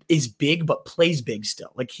he is big, but plays big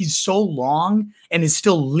still. Like he's so long and is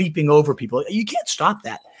still leaping over people. You can't stop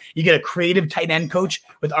that. You get a creative tight end coach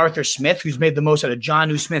with Arthur Smith, who's made the most out of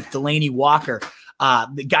Jonnu Smith, Delaney Walker,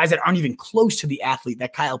 the guys that aren't even close to the athlete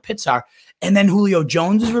that Kyle Pitts are. And then Julio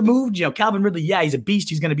Jones is removed. Calvin Ridley, yeah, he's a beast.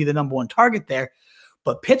 He's going to be the number 1 target there.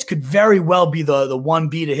 but Pitts could very well be the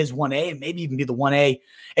 1B to his 1A, and maybe even be the 1A.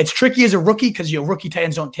 It's tricky as a rookie because, rookie tight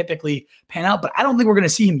ends don't typically pan out, but I don't think we're going to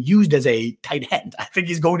see him used as a tight end. I think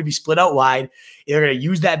he's going to be split out wide. They're going to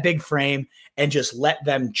use that big frame and just let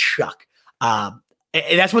them chuck.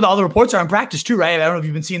 And that's what all the reports are in practice too, right? I don't know if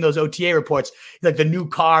you've been seeing those OTA reports, like the new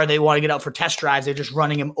car they want to get out for test drives. They're just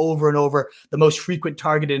running him over and over, the most frequent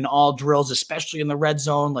target in all drills, especially in the red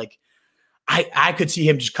zone. Like I could see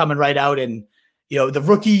him just coming right out, and the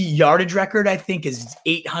rookie yardage record I think is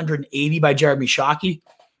 880 by Jeremy Shockey.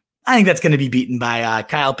 I think that's going to be beaten by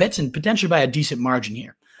Kyle Pitts, and potentially by a decent margin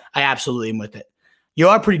here. I absolutely am with it. You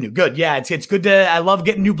are pretty new. Good. Yeah, it's good I love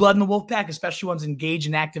getting new blood in the Wolfpack, especially ones engaged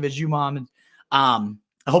and active as you, Mom. And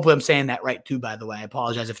hopefully I'm saying that right too, by the way. I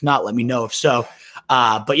apologize if not, let me know if so.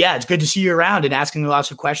 But yeah, it's good to see you around and asking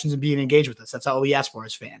lots of questions and being engaged with us. That's all we ask for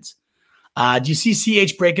as fans. Do you see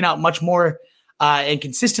CH breaking out much more and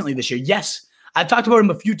consistently this year? Yes. I've talked about him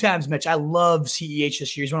a few times, Mitch. I love CEH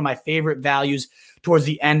this year. He's one of my favorite values towards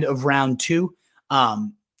the end of round 2. I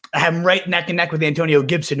have him right neck and neck with Antonio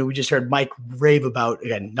Gibson, who we just heard Mike rave about,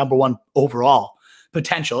 again, number 1 overall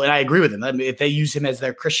potential. And I agree with him. I mean, if they use him as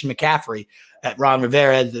their Christian McCaffrey at Ron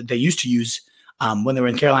Rivera, they used to use when they were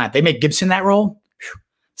in Carolina, if they make Gibson that role,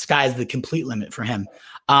 sky's the complete limit for him.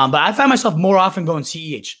 But I find myself more often going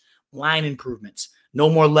CEH, line improvements, no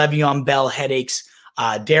more Le'Veon Bell headaches.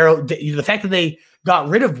 The fact that they got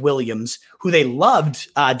rid of Williams, who they loved,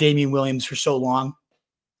 Damian Williams, for so long,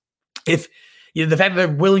 the fact that they're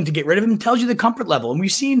willing to get rid of him tells you the comfort level. And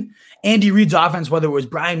we've seen Andy Reid's offense, whether it was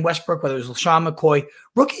Brian Westbrook, whether it was LaShawn McCoy,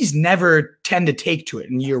 rookies never tend to take to it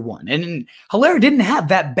in year 1. And Hilaire didn't have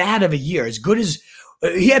that bad of a year. As good as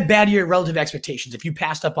he had bad year relative expectations. If you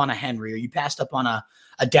passed up on a Henry or you passed up on a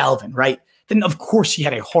Dalvin, right? Then of course he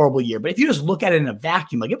had a horrible year. But if you just look at it in a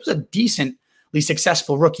vacuum, like it was a decently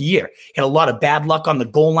successful rookie year. He had a lot of bad luck on the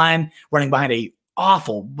goal line, running behind a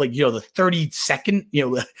awful, the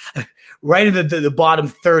 32nd, right at the bottom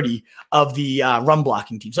 30 of the run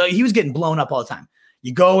blocking team. So he was getting blown up all the time.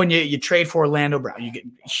 You go and you trade for Orlando Brown. You get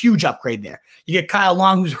a huge upgrade there. You get Kyle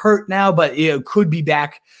Long, who's hurt now, but could be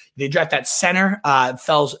back. They draft that center,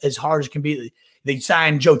 fell as hard as can be. They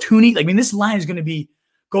signed Joe Thuney. This line is going to be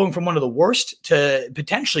going from one of the worst to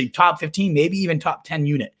potentially top 15, maybe even top 10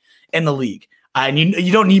 unit in the league. And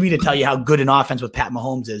you don't need me to tell you how good an offense with Pat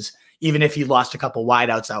Mahomes is, even if he lost a couple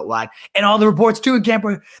wideouts out wide. And all the reports too in camp,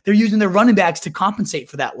 they're using their running backs to compensate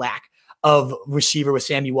for that lack of receiver with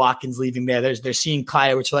Sammy Watkins leaving there. They're seeing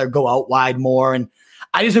Clyde Edwards-Helaire go out wide more. And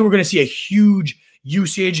I just think we're going to see a huge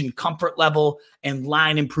usage and comfort level and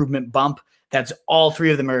line improvement bump. That's all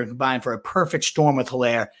 3 of them are combined for a perfect storm with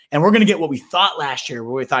Hilaire. And we're going to get what we thought last year,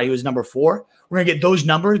 where we thought he was number 4. We're going to get those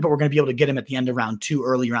numbers, but we're going to be able to get him at the end of round 2,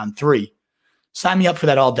 early round 3. Sign me up for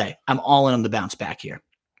that all day. I'm all in on the bounce back here.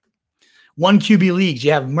 1 QB leagues.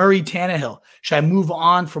 You have Murray, Tannehill. Should I move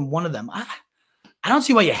on from one of them? I don't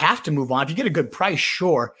see why you have to move on. If you get a good price,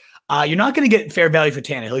 sure. You're not going to get fair value for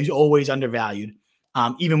Tannehill. He's always undervalued,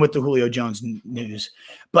 even with the Julio Jones news.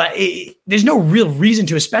 But there's no real reason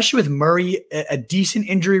to, especially with Murray, a decent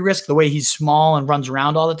injury risk, the way he's small and runs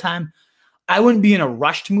around all the time. I wouldn't be in a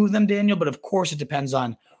rush to move them, Daniel, but of course it depends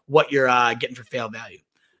on what you're getting for fair value.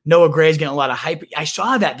 Noah Gray's getting a lot of hype. I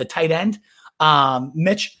saw that, the tight end.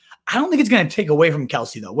 Mitch, I don't think it's going to take away from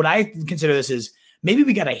Kelce, though. What I consider this is maybe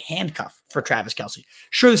we got a handcuff for Travis Kelce.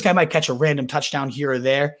 Sure, this guy might catch a random touchdown here or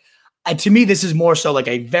there. To me, this is more so like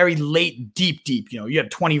a very late, deep, you have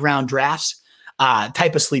 20-round drafts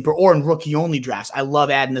type of sleeper, or in rookie-only drafts. I love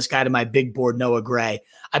adding this guy to my big board, Noah Gray.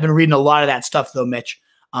 I've been reading a lot of that stuff, though, Mitch.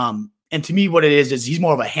 And to me, what it is he's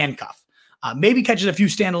more of a handcuff. Maybe catches a few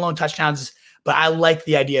standalone touchdowns, but I like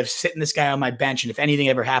the idea of sitting this guy on my bench, and if anything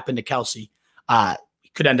ever happened to Kelce, he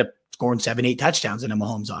could end up scoring 7-8 touchdowns in a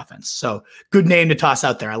Mahomes offense. So good name to toss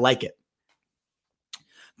out there. I like it.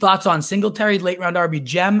 Thoughts on Singletary, late round RB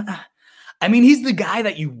gem? He's the guy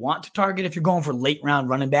that you want to target if you're going for late round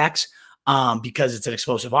running backs because it's an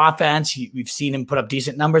explosive offense. We've seen him put up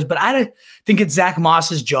decent numbers, but I think it's Zach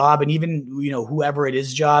Moss's job, and even whoever it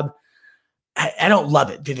is job. I don't love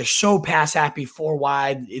it. They're so pass happy, 4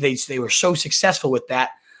 wide. They were so successful with that.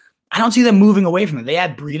 I don't see them moving away from it. They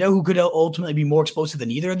had Breida, who could ultimately be more explosive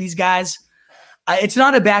than either of these guys. It's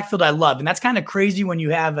not a backfield I love, and that's kind of crazy when you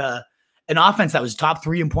have an offense that was top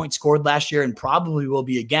 3 in points scored last year and probably will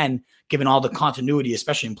be again, given all the continuity,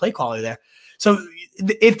 especially in play quality there. So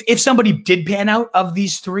if somebody did pan out of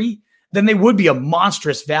these 3, then they would be a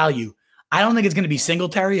monstrous value. I don't think it's going to be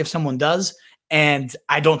Singletary if someone does, and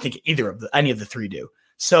I don't think any of the 3 do.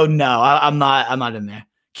 So no, I'm not in there.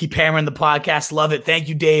 Keep hammering the podcast. Love it. Thank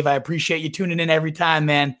you, Dave. I appreciate you tuning in every time,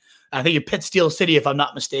 man. I think you're Pitt Steel City, if I'm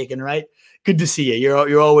not mistaken, right? Good to see you.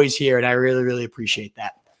 You're always here, and I really, really appreciate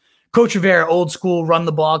that. Coach Rivera, old school, run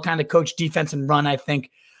the ball kind of coach, defense and run, I think.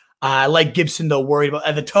 I like Gibson, though, worried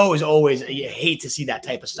about the toe is always – you hate to see that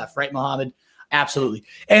type of stuff, right, Mohammed? Absolutely.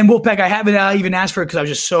 And Wolfpack, I haven't even asked for it because I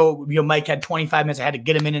was just so – Mike had 25 minutes. I had to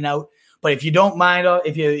get him in and out. But if you don't mind,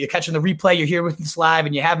 if you're catching the replay, you're here with us live,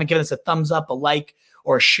 and you haven't given us a thumbs up, a like,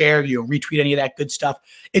 or a share, retweet any of that good stuff,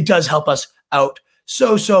 it does help us out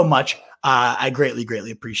so much. I greatly,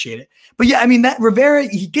 greatly appreciate it. But, yeah, I mean, that Rivera,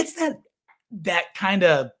 he gets that kind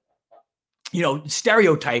of –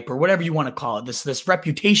 stereotype or whatever you want to call it, this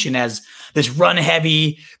reputation as this run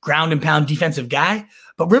heavy, ground and pound defensive guy.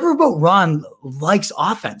 But Riverboat Ron likes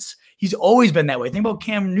offense. He's always been that way. Think about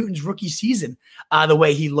Cam Newton's rookie season, the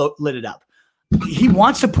way he lit it up. He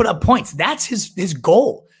wants to put up points. That's his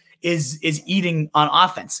goal is eating on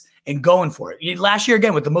offense and going for it. Last year,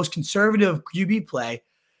 again, with the most conservative QB play,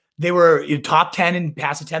 they were top 10 in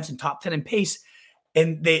pass attempts and top 10 in pace.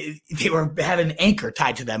 And they were having an anchor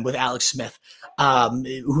tied to them with Alex Smith,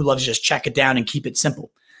 who loves to just check it down and keep it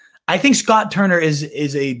simple. I think Scott Turner is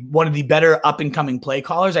one of the better up-and-coming play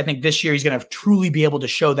callers. I think this year he's going to truly be able to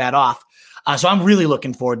show that off. So I'm really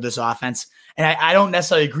looking forward to this offense. And I don't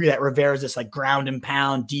necessarily agree that Rivera is this like ground and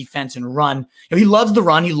pound defense and run. He loves the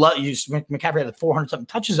run. McCaffrey had 400-something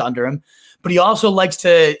touches under him, but he also likes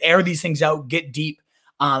to air these things out, get deep,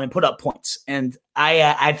 and put up points. And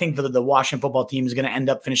I think that the Washington football team is going to end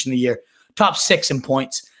up finishing the year top 6 in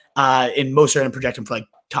points. In most are going to project them for like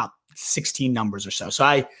top 16 numbers or so. So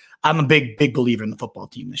I'm a big believer in the football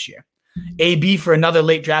team this year. AB for another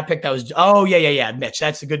late draft pick. That was Mitch.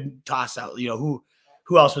 That's a good toss out. Who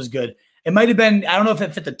else was good? It might have been, I don't know if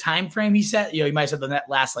it fit the time frame he set. He might have said the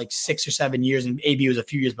last like 6 or 7 years, and AB was a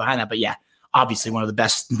few years behind that. But yeah, obviously one of the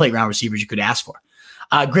best late round receivers you could ask for.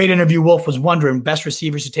 Great interview. Wolf was wondering best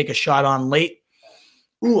receivers to take a shot on late.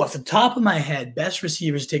 Ooh, off the top of my head, best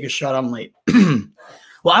receivers to take a shot on late.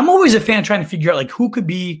 Well, I'm always a fan trying to figure out like who could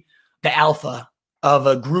be the alpha of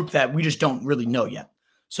a group that we just don't really know yet.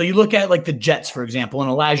 So you look at like the Jets, for example,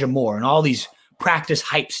 and Elijah Moore and all these practice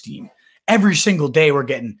hype steam. Every single day we're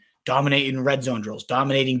getting dominating red zone drills,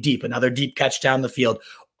 dominating deep, another deep catch down the field,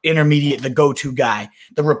 intermediate, the go-to guy,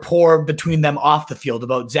 the rapport between them off the field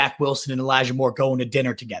about Zach Wilson and Elijah Moore going to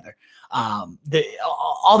dinner together,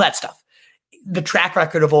 all that stuff. The track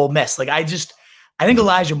record of Ole Miss. Like I think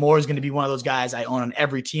Elijah Moore is going to be one of those guys I own on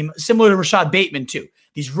every team, similar to Rashad Bateman too.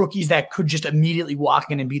 These rookies that could just immediately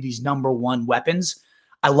walk in and be these number one weapons.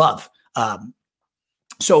 I love.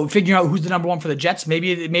 So figuring out who's the number one for the Jets,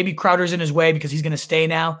 maybe Crowder's in his way because he's going to stay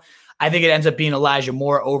now. I think it ends up being Elijah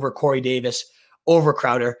Moore over Corey Davis, over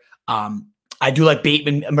Crowder. I do like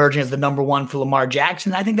Bateman emerging as the number one for Lamar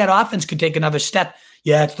Jackson. I think that offense could take another step.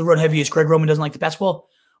 Yeah, it's the run heaviest. Greg Roman doesn't like the pass. Well,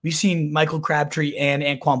 we've seen Michael Crabtree and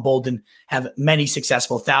Anquan Bolden have many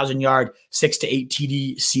successful 1,000-yard, 6 to 8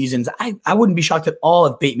 TD seasons. I wouldn't be shocked at all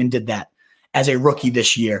if Bateman did that as a rookie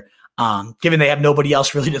this year, given they have nobody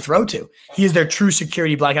else really to throw to. He is their true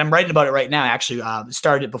security blanket. I'm writing about it right now. I actually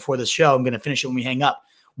started it before the show. I'm going to finish it when we hang up,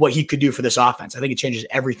 what he could do for this offense. I think it changes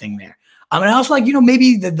everything there. And I also like,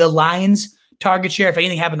 maybe the Lions target share, if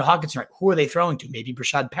anything happened to Hawkinson, right, who are they throwing to? Maybe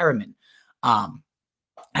Brashad Perriman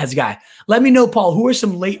as a guy. Let me know, Paul, who are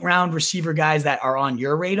some late round receiver guys that are on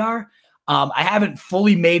your radar? I haven't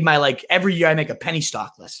fully made my, every year I make a penny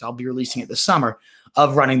stock list. I'll be releasing it this summer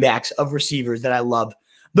of running backs, of receivers that I love.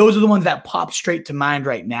 Those are the ones that pop straight to mind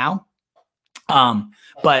right now.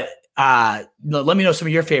 But let me know some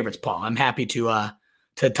of your favorites, Paul. I'm happy to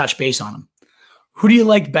touch base on them. Who do you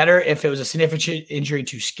like better if it was a significant injury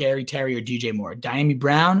to Scary Terry or DJ Moore? Diami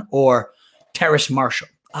Brown or Terrace Marshall?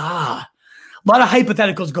 A lot of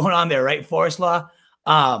hypotheticals going on there, right, Forest Law?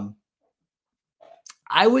 I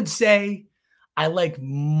would say I like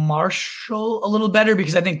Marshall a little better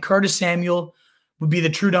because I think Curtis Samuel would be the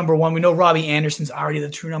true number one. We know Robbie Anderson's already the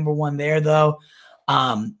true number one there, though.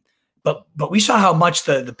 But we saw how much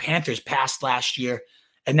the Panthers passed last year.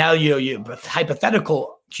 And now you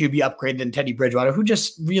hypothetical QB upgrade than Teddy Bridgewater, who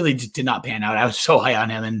just really did not pan out. I was so high on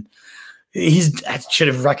him, and I should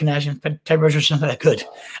have recognized him. But Teddy Bridgewater's not that good.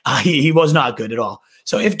 He was not good at all.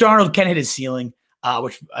 So if Darnold can hit his ceiling,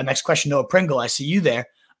 which next question, Noah Pringle, I see you there.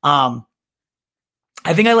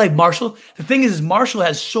 I think I like Marshall. The thing is Marshall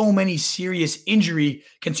has so many serious injury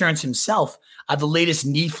concerns himself. The latest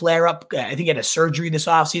knee flare-up, I think he had a surgery this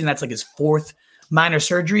offseason. That's like his 4th minor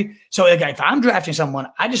surgery. So if I'm drafting someone,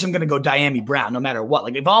 I just am going to go Diami Brown no matter what.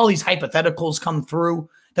 Like if all these hypotheticals come through,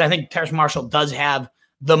 then I think Terrace Marshall does have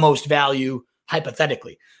the most value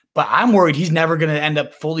hypothetically. But I'm worried he's never going to end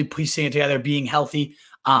up fully piecing it together, being healthy.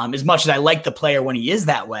 As much as I like the player when he is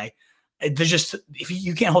that way, there's just, if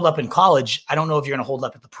you can't hold up in college, I don't know if you're going to hold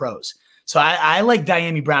up at the pros. So I like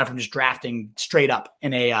Dyami Brown from just drafting straight up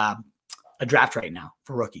in a draft right now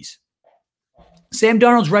for rookies. Sam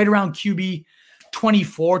Darnold's right around QB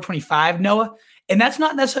 24, 25, Noah. And that's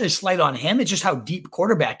not necessarily a slight on him. It's just how deep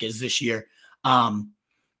quarterback is this year.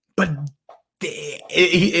 But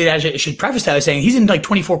I should preface that by saying he's in like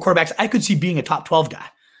 24 quarterbacks. I could see being a top 12 guy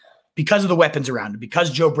because of the weapons around him,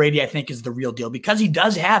 because Joe Brady, I think, is the real deal, because he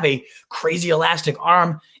does have a crazy elastic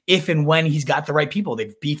arm if and when he's got the right people.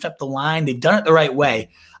 They've beefed up the line. They've done it the right way,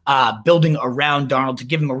 building around Darnold to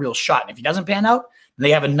give him a real shot. And if he doesn't pan out,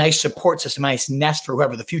 they have a nice support system, a nice nest for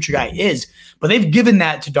whoever the future guy is. But they've given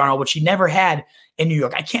that to Darnold, which he never had in New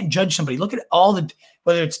York. I can't judge somebody. Look at all the,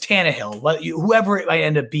 whether it's Tannehill, whoever it might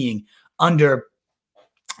end up being under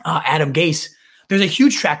Adam Gase. There's a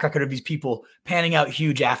huge track record of these people panning out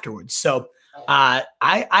huge afterwards. So I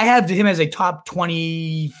have him as a top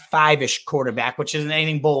 25-ish quarterback, which isn't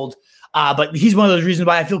anything bold. But he's one of those reasons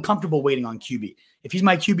why I feel comfortable waiting on QB. If he's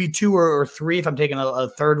my QB 2 or 3, if I'm taking a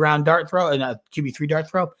third round dart throw and a QB 3 dart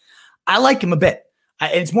throw, I like him a bit.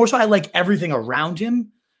 It's more so I like everything around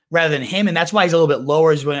him rather than him. And that's why he's a little bit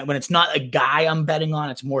lower, is when it's not a guy I'm betting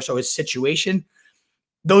on, it's more so his situation.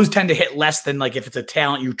 Those tend to hit less than like if it's a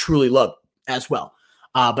talent you truly love as well.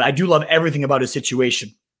 But I do love everything about his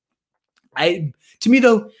situation. To me,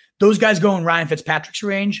 though, those guys go in Ryan Fitzpatrick's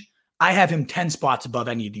range. I have him 10 spots above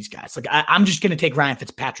any of these guys. Like I'm just going to take Ryan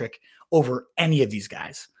Fitzpatrick over any of these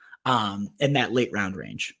guys in that late round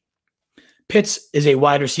range. Pitts is a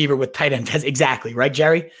wide receiver with tight end. Exactly, right,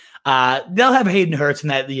 Jerry? They'll have Hayden Hurst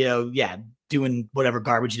and that, doing whatever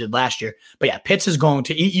garbage he did last year. But yeah, Pitts is going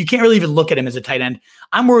to, you can't really even look at him as a tight end.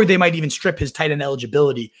 I'm worried they might even strip his tight end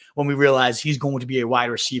eligibility when we realize he's going to be a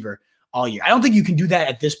wide receiver all year. I don't think you can do that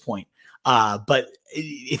at this point. But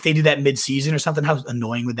if they do that mid-season or something, how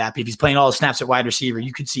annoying would that be? If he's playing all the snaps at wide receiver,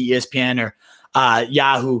 you could see ESPN or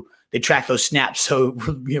Yahoo, they track those snaps so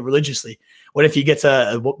religiously. What if he gets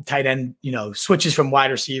a tight end, switches from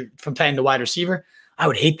tight end to wide receiver? I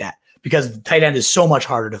would hate that because the tight end is so much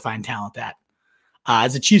harder to find talent at.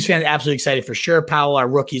 As a Chiefs fan, absolutely excited for sure. Powell, our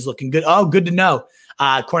rookie, is looking good. Oh, good to know.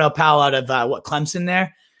 Cornell Powell out of Clemson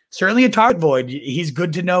there. Certainly a target void. He's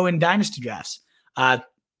good to know in dynasty drafts.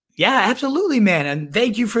 Yeah, absolutely, man. And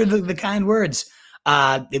thank you for the kind words.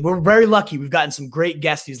 We're very lucky. We've gotten some great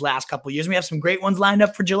guests these last couple of years. We have some great ones lined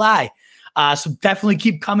up for July. So definitely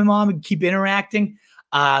keep coming on and keep interacting.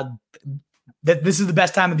 This is the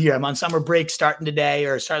best time of the year. I'm on summer break starting today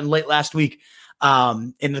or starting late last week.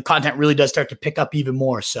 And the content really does start to pick up even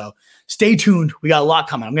more. So stay tuned. We got a lot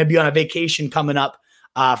coming. I'm going to be on a vacation coming up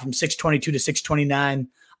from 6/22 to 6/29,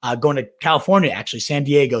 going to California, actually, San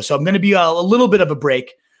Diego. So I'm going to be a little bit of a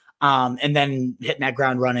break. And then hitting that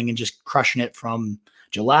ground running and just crushing it from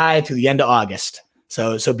July to the end of August.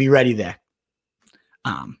 So be ready there.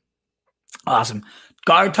 Awesome.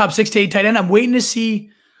 Guard top 6 to 8 tight end. I'm waiting to see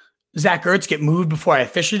Zach Ertz get moved before I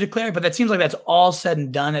officially declare, but that seems like that's all said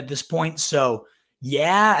and done at this point. So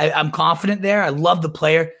yeah, I'm confident there. I love the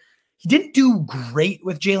player. He didn't do great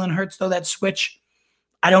with Jalen Hurts though, that switch.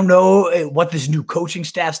 I don't know what this new coaching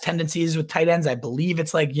staff's tendency is with tight ends. I believe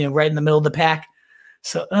it's like, right in the middle of the pack.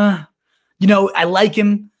 So, I like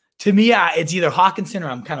him. To me, it's either Hawkinson or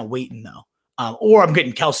I'm kind of waiting though. Or I'm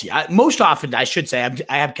getting Kelsey. Most often, I should say,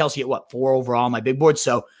 I have Kelsey at 4 overall on my big board.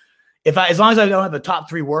 So as long as I don't have a top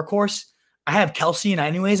 3 workhorse, I have Kelsey in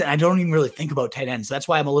anyways, and I don't even really think about tight ends. So that's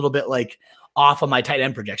why I'm a little bit off on my tight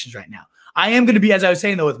end projections right now. I am going to be, as I was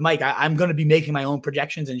saying though with Mike, I'm going to be making my own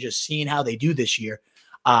projections and just seeing how they do this year.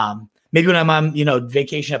 Maybe when I'm on,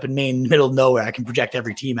 vacation up in Maine, middle of nowhere, I can project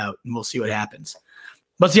every team out and we'll see what happens.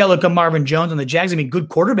 Let's see how look at Marvin Jones on the Jags. I mean, good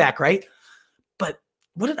quarterback, right? But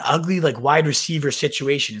what an ugly wide receiver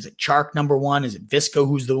situation. Is it Chark number 1? Is it Visco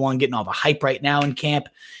who's the one getting all the hype right now in camp?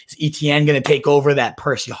 Is Etienne going to take over that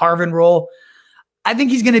Percy Harvin role? I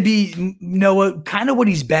think he's going to be kind of what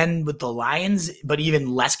he's been with the Lions, but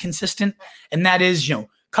even less consistent. And that is, a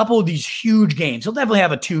couple of these huge games. He'll definitely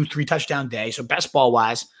have a 2-3 touchdown day. So best ball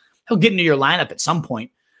wise, he'll get into your lineup at some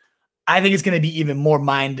point. I think it's going to be even more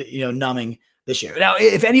mind, numbing this year. Now,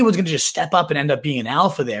 if anyone's going to just step up and end up being an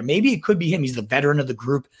alpha there, maybe it could be him. He's the veteran of the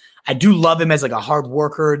group. I do love him as a hard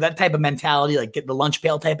worker, that type of mentality, get the lunch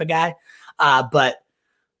pail type of guy. But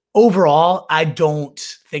overall, I don't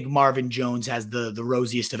think Marvin Jones has the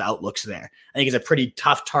rosiest of outlooks there. I think it's a pretty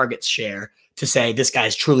tough target share to say this guy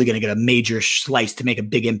is truly going to get a major slice to make a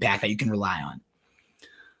big impact that you can rely on.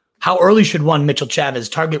 How early should one Mitchell Chavez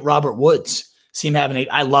target Robert Woods? See him having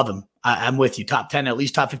I love him. I'm with you. Top 10, at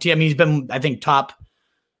least top 15. I mean, he's been, I think, top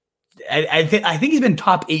I think he's been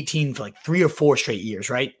top 18 for like 3 or 4 straight years,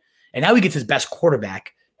 right? And now he gets his best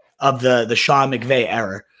quarterback of the Sean McVay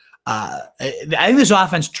era. I think this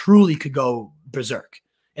offense truly could go berserk.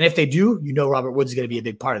 And if they do, Robert Woods is going to be a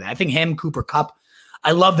big part of that. I think him, Cooper Kupp,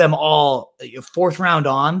 I love them all. 4th round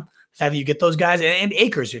on, the fact that you get those guys, and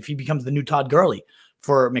Akers if he becomes the new Todd Gurley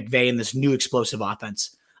for McVay in this new explosive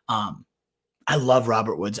offense. I love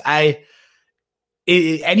Robert Woods.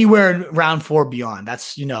 Anywhere in round 4 beyond.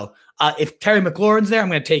 That's, if Terry McLaurin's there, I'm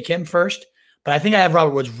going to take him first. But I think I have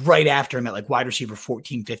Robert Woods right after him at like wide receiver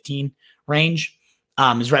 14, 15 range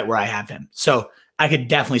is right where I have him. So I could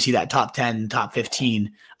definitely see that top 10, top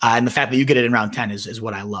 15. And the fact that you get it in round 10 is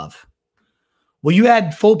what I love. Will you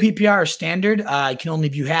add full PPR or standard? I can only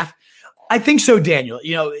view half. I think so, Daniel.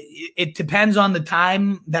 It depends on the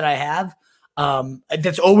time that I have.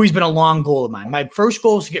 That's always been a long goal of mine. My first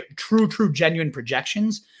goal is to get true, genuine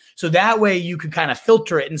projections. So that way you could kind of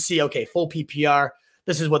filter it and see, okay, full PPR,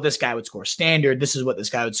 this is what this guy would score. Standard, this is what this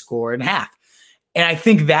guy would score in half. And I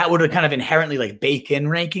think that would kind of inherently like bake in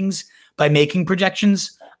rankings by making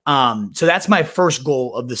projections. So that's my first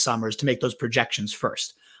goal of the summer is to make those projections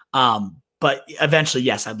first. But eventually,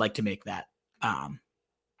 yes, I'd like to make that.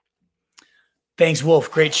 Thanks,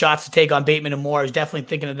 Wolf. Great shots to take on Bateman and Moore. I was definitely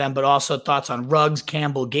thinking of them, but also thoughts on Ruggs,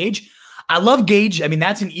 Campbell, Gage. I love Gage. I mean,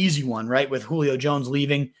 that's an easy one, right? With Julio Jones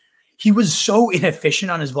leaving. He was so inefficient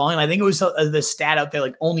on his volume. I think it was the stat out there,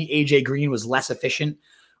 like only AJ Green was less efficient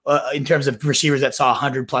in terms of receivers that saw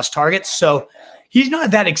 100-plus targets. So he's not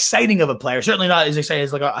that exciting of a player. Certainly not as exciting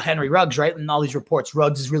as like a Henry Ruggs, right? And all these reports,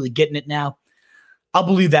 Ruggs is really getting it now. I'll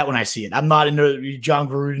believe that when I see it. I'm not into John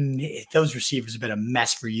Gruden. Those receivers have been a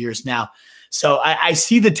mess for years now. So I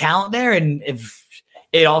see the talent there, and if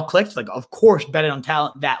it all clicks, like of course betting on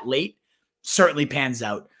talent that late certainly pans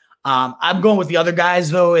out. I'm going with the other guys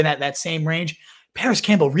though in that same range. Paris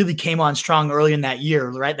Campbell really came on strong early in that year,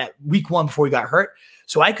 right? That week 1 before he got hurt.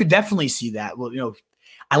 So I could definitely see that. Well,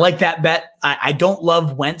 I like that bet. I don't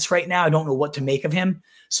love Wentz right now. I don't know what to make of him.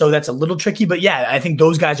 So that's a little tricky, but yeah, I think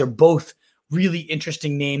those guys are both really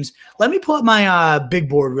interesting names. Let me pull up my big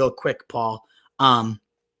board real quick, Paul.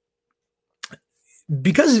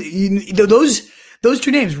 Because those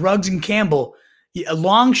 2 names, Ruggs and Campbell, a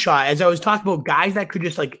long shot, as I was talking about guys that could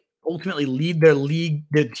just like ultimately lead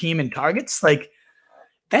their team in targets, like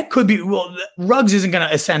that could be, well, Ruggs isn't going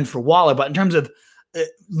to ascend for Waller, but in terms of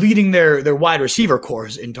leading their wide receiver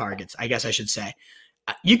cores in targets, I guess I should say,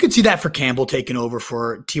 you could see that for Campbell taking over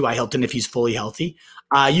for T.Y. Hilton if he's fully healthy.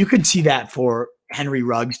 You could see that for Henry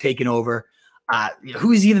Ruggs taking over.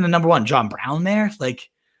 Who is even the number 1? John Brown there? Like,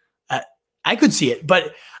 I could see it,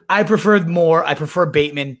 but I prefer Moore. I prefer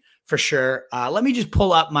Bateman for sure. Let me just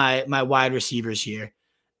pull up my wide receivers here,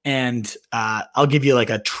 and I'll give you like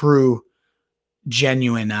a true,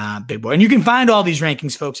 genuine big boy. And you can find all these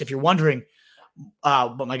rankings, folks, if you're wondering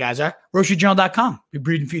what my guys are. RotoJournal.com. We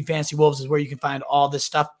Breed and Feed Fantasy Wolves is where you can find all this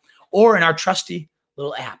stuff, or in our trusty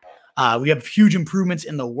little app. We have huge improvements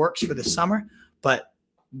in the works for the summer, but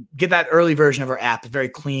get that early version of our app. It's very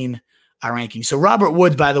clean. Our ranking. So Robert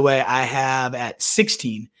Woods, by the way, I have at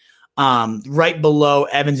 16, right below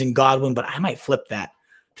Evans and Godwin, but I might flip that,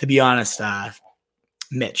 to be honest,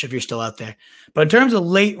 Mitch, if you're still out there. But in terms of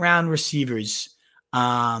late round receivers,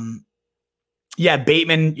 Bateman,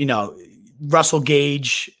 Russell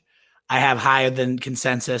Gage, I have higher than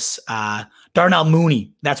consensus. Darnell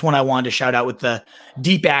Mooney, that's one I wanted to shout out with the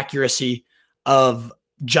deep accuracy of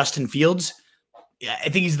Justin Fields. I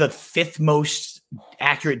think he's the 5th most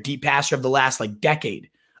accurate deep passer of the last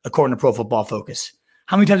decade, according to Pro Football Focus.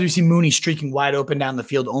 How many times have we seen Mooney streaking wide open down the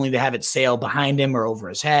field only to have it sail behind him or over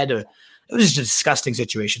his head? It was just a disgusting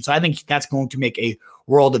situation. So I think that's going to make a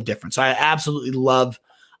world of difference. So I absolutely love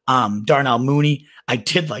Darnell Mooney. I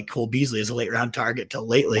did like Cole Beasley as a late round target till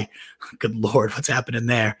lately. Good Lord, what's happening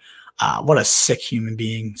there? What a sick human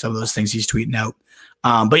being. Some of those things he's tweeting out.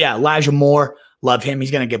 But yeah, Elijah Moore, love him.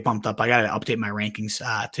 He's going to get bumped up. I got to update my rankings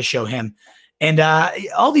to show him. And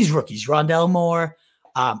all these rookies, Rondell Moore.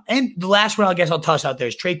 And the last one I guess I'll toss out there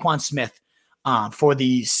is Traquan Smith for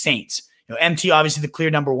the Saints. MT obviously the clear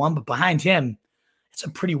number 1, but behind him, it's a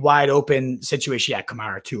pretty wide open situation. Yeah,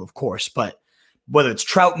 Kamara too, of course. But whether it's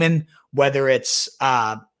Troutman, whether it's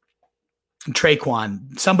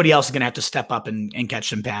Traquan, somebody else is going to have to step up and catch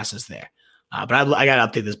some passes there. But I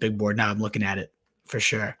got to update this big board now. I'm looking at it for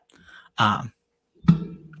sure.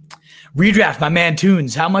 Redraft, my man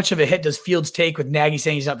Tunes. How much of a hit does Fields take with Nagy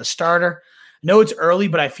saying he's not the starter? I know it's early,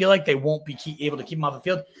 but I feel like they won't be able to keep him off the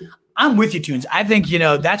field. I'm with you, Tunes. I think,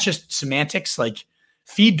 that's just semantics. Like,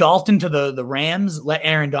 feed Dalton to the Rams, let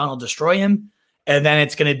Aaron Donald destroy him, And then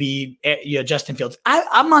it's going to be Justin Fields.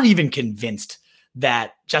 I'm not even convinced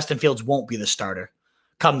that Justin Fields won't be the starter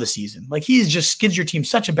come the season. Like, he just gives your team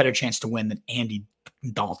such a better chance to win than Andy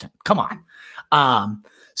Dalton. Come on.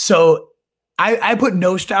 So I put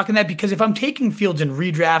no stock in that, because if I'm taking Fields in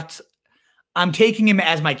redraft, I'm taking him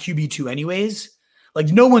as my QB2 anyways. Like,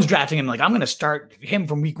 no one's drafting him. Like, I'm going to start him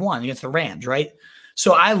from week 1 against the Rams, right?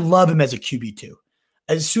 So I love him as a QB2.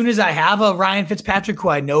 As soon as I have a Ryan Fitzpatrick, who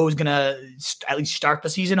I know is going to at least start the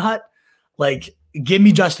season hot, like, give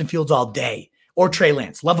me Justin Fields all day, or Trey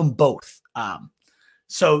Lance. Love them both.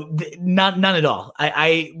 None at all.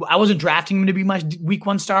 I wasn't drafting him to be my week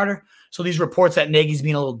 1 starter. So these reports that Nagy's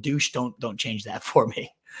being a little douche don't change that for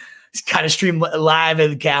me. He's kind of streamed live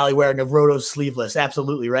in Cali wearing a Roto sleeveless.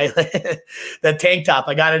 Absolutely, right? That tank top,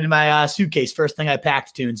 I got it in my suitcase. First thing I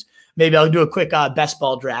packed, Tunes. Maybe I'll do a quick best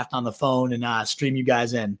ball draft on the phone and stream you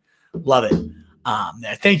guys in. Love it.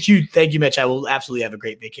 Thank you, Mitch. I will absolutely have a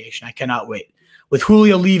great vacation. I cannot wait. With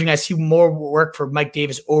Julio leaving, I see more work for Mike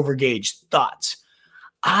Davis over Gage. Thoughts?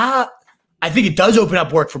 I think it does open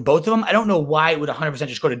up work for both of them. I don't know why it would 100%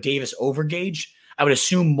 just go to Davis over Gage. I would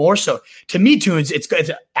assume more so. To me, Tunes, it's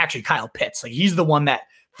actually Kyle Pitts. Like, he's the one that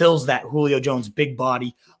fills that Julio Jones big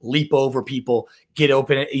body, leap over people, get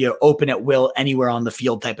open at will anywhere on the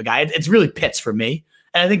field type of guy. It's really Pitts for me.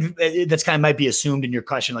 And I think that's kind of might be assumed in your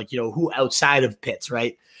question, like, who outside of Pitts,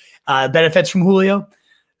 right? Benefits from Julio.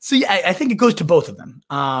 So yeah, I think it goes to both of them.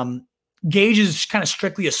 Gage is kind of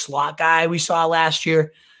strictly a slot guy we saw last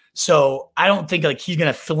year. So I don't think like he's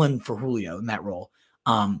going to fill in for Julio in that role.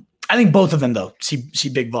 I think both of them, though, see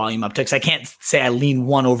big volume upticks. I can't say I lean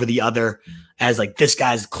one over the other as like this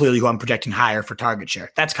guy's clearly who I'm projecting higher for target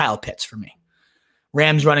share. That's Kyle Pitts for me.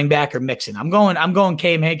 Rams running back or Mixon. I'm going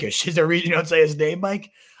Cam Akers. Is there a reason you don't say his name,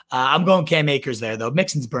 Mike? I'm going Cam Akers there, though.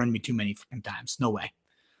 Mixon's burned me too many times. No way.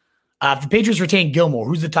 If the Patriots retain Gilmore,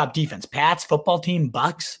 who's the top defense? Pats, football team,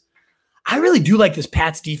 Bucks? I really do like this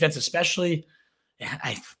Pats defense, especially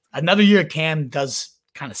another year Cam does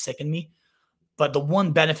kind of sicken me. But the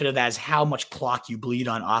one benefit of that is how much clock you bleed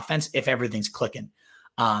on offense if everything's clicking.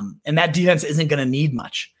 And that defense isn't going to need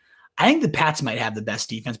much. I think the Pats might have the best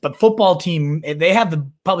defense, but football team, they have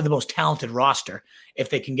probably the most talented roster if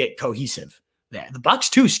they can get cohesive there. The Bucks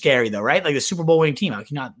too scary though, right? Like the Super Bowl winning team. I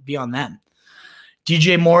cannot be on them.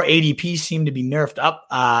 DJ Moore ADP seem to be nerfed up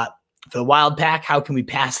for the Wild Pack. How can we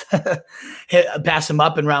pass him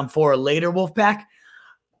up in round 4 or later, Wolfpack?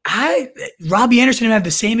 Robbie Anderson had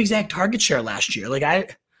the same exact target share last year. Like I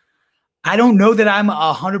don't know that I'm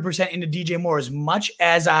 100% into DJ Moore as much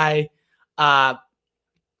as I like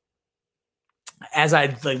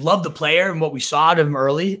love the player and what we saw of him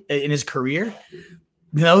early in his career.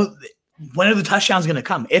 When are the touchdowns going to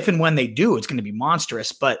come? If and when they do, it's going to be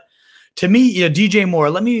monstrous. But to me, DJ Moore,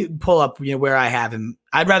 let me pull up where I have him.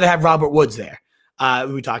 I'd rather have Robert Woods there.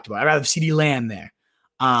 We talked about. I'd rather have CeeDee Lamb there.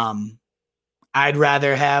 I'd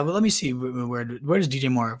rather have, let me see, where does DJ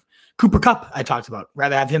Moore? Cooper Kupp, I talked about.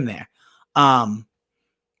 Rather have him there.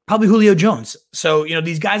 Probably Julio Jones. So,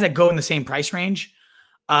 these guys that go in the same price range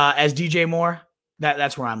as DJ Moore,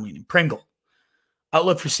 that's where I'm leaning. Pringle.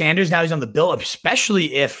 Outlook for Sanders, now he's on the bill,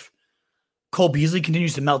 especially if Cole Beasley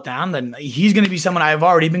continues to melt down, then he's going to be someone I've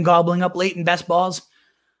already been gobbling up late in best balls.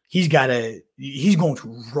 He's going to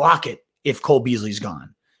rocket if Cole Beasley's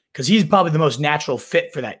gone. Because he's probably the most natural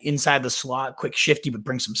fit for that inside the slot, quick shifty, but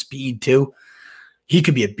bring some speed too. He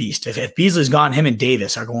could be a beast. If Beasley's gone, him and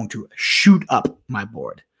Davis are going to shoot up my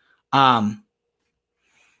board.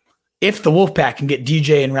 If the Wolfpack can get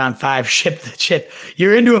DJ in round 5, ship the chip.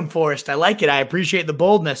 You're into him, Forrest. I like it. I appreciate the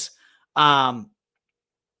boldness. I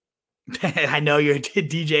know you're a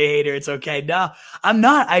DJ hater. It's okay. No, I'm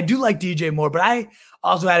not. I do like DJ Moore, but I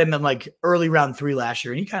also had him in like early round 3 last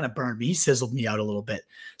year, and he kind of burned me. He sizzled me out a little bit.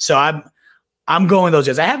 So I'm going those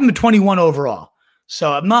guys. I have him at 21 overall.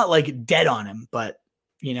 So I'm not like dead on him, but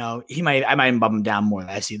I might bump him down more.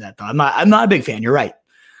 I see that though. I'm not a big fan. You're right.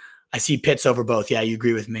 I see Pitts over both. Yeah, you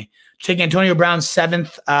agree with me. Taking Antonio Brown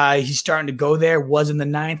 7th. He's starting to go there. Was in the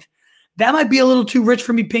 9th. That might be a little too rich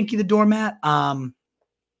for me, Pinky the Doormat.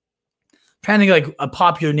 Trying to think like a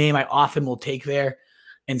popular name I often will take there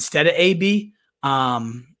instead of AB.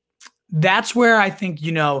 That's where I think,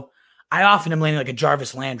 I often am landing like a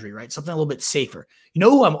Jarvis Landry, right? Something a little bit safer. You know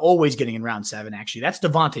who I'm always getting in round 7, actually? That's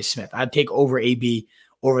Devontae Smith. I'd take over AB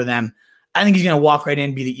over them. I think he's going to walk right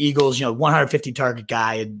in, be the Eagles, 150 target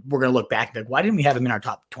guy. And we're going to look back and be like, why didn't we have him in our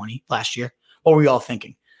top 20 last year? What were we all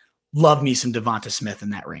thinking? Love me some Devonta Smith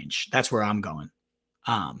in that range. That's where I'm going.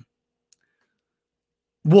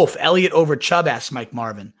 Wolf, Elliott over Chubb, asks Mike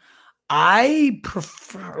Marvin. I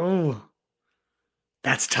prefer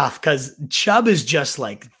That's tough because Chubb is just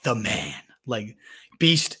like the man, like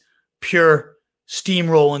beast, pure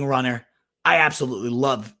steamrolling runner. I absolutely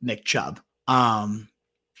love Nick Chubb. But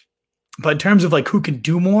in terms of like who can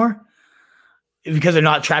do more, because they're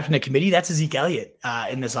not trapped in a committee, that's Zeke Elliott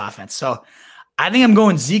in this offense. So I think I'm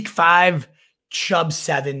going Zeke 5, Chubb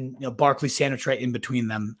 7, Barkley sandwich right in between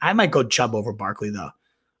them. I might go Chubb over Barkley though.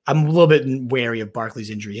 I'm a little bit wary of Barkley's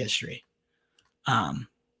injury history.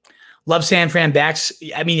 Love San Fran backs.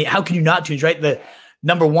 I mean, how can you not choose, right? The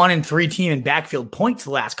number 1 and 3 team in backfield points the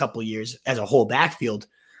last couple of years as a whole backfield.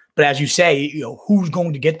 But as you say, who's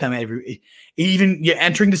going to get them even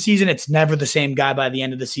entering the season? It's never the same guy by the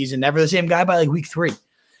end of the season, never the same guy by like week 3.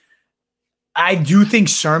 I do think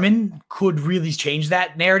Sermon could really change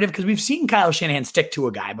that narrative because we've seen Kyle Shanahan stick to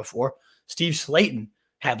a guy before. Steve Slayton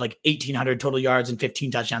had like 1,800 total yards and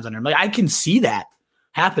 15 touchdowns under him. Like I can see that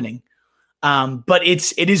happening. But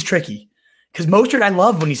it is tricky because Mostert I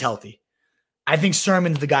love when he's healthy. I think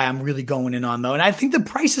Sermon's the guy I'm really going in on though. And I think the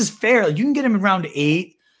price is fair. Like, you can get him around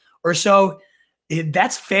 8 or so.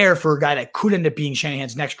 That's fair for a guy that could end up being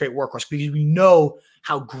Shanahan's next great workhorse because we know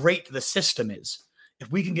how great the system is.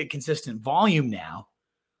 If we can get consistent volume now,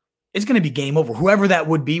 it's going to be game over. Whoever that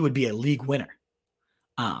would be a league winner.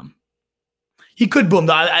 He could boom.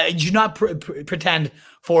 I do not pretend,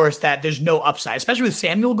 Forrest, that there's no upside, especially with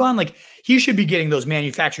Samuel gone. Like he should be getting those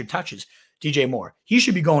manufactured touches. DJ Moore, he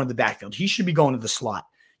should be going to the backfield. He should be going to the slot.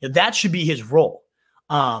 That should be his role.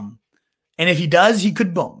 And if he does, he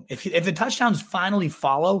could boom. If the touchdowns finally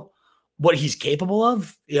follow what he's capable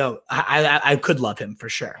of, I could love him for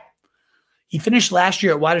sure. He finished last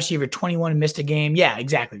year at wide receiver 21 and missed a game. Yeah,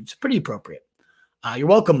 exactly. It's pretty appropriate. You're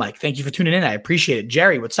welcome, Mike. Thank you for tuning in. I appreciate it.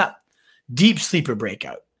 Jerry, what's up? Deep sleeper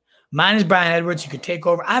breakout. Mine is Brian Edwards. You could take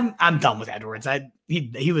over. I'm done with Edwards.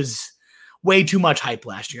 He was way too much hype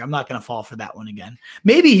last year. I'm not going to fall for that one again.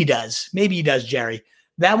 Maybe he does. Maybe he does, Jerry.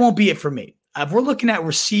 That won't be it for me. If we're looking at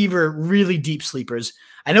receiver, really deep sleepers,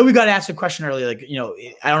 I know we got asked a question earlier. Like,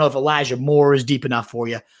 I don't know if Elijah Moore is deep enough for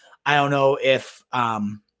you. I don't know if,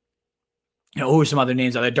 who are some other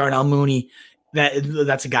names out there? Darnell Mooney.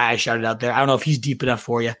 That's a guy I shouted out there. I don't know if he's deep enough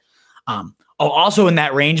for you. Also in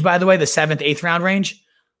that range, by the way, the 7th, 8th round range,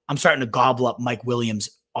 I'm starting to gobble up Mike Williams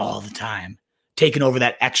all the time, taking over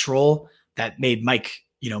that X role that made Mike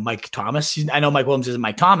Thomas. I know Mike Williams isn't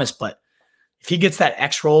Mike Thomas, but if he gets that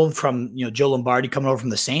X role from, Joe Lombardi coming over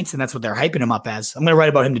from the Saints, and that's what they're hyping him up as, I'm going to write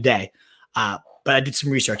about him today. But I did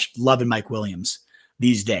some research, loving Mike Williams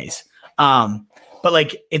these days. But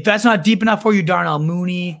like, if that's not deep enough for you, Darnell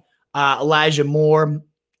Mooney, Elijah Moore,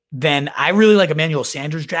 then I really like Emmanuel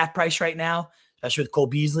Sanders' draft price right now, especially with Cole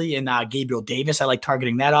Beasley and Gabriel Davis. I like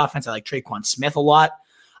targeting that offense. I like Traquan Smith a lot.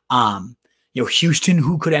 Houston,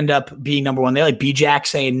 who could end up being number 1 there, like B-Jack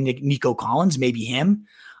saying Nico Collins, maybe him.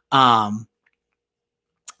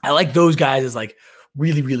 I like those guys as like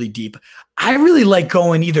really, really deep. I really like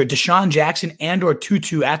going either Deshaun Jackson and or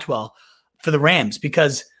Tutu Atwell for the Rams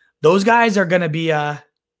because those guys are going to be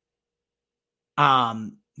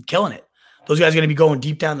killing it. Those guys are going to be going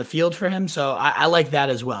deep down the field for him. So I like that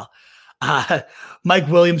as well. Mike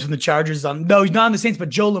Williams from the Chargers. No, he's not on the Saints, but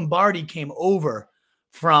Joe Lombardi came over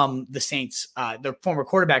from the Saints, their former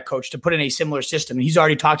quarterback coach, to put in a similar system. And he's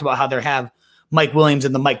already talked about how they have Mike Williams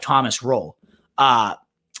in the Mike Thomas role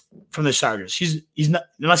from the Chargers. He's not,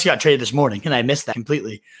 unless he got traded this morning, and I missed that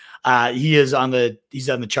completely. He's on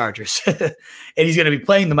the Chargers, and he's going to be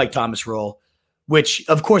playing the Mike Thomas role, which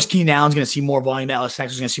of course Keenan Allen's going to see more volume. Alex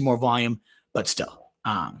Texas is going to see more volume, but still,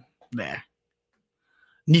 there.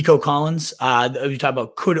 Nico Collins, we talk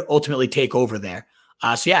about, could ultimately take over there.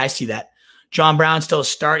 So yeah, I see that. John Brown still a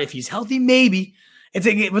start if he's healthy, maybe. It's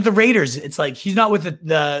like with the Raiders, it's like he's not with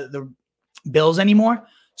the Bills anymore,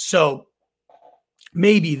 so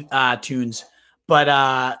maybe Tunes. But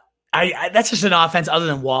I that's just an offense other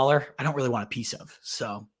than Waller I don't really want a piece of.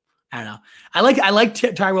 So I don't know. I like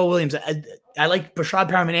Tyrell Williams. I like Brashad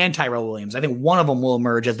Perriman and Tyrell Williams. I think one of them will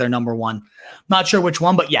emerge as their number 1. Not sure which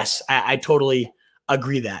one, but yes, I totally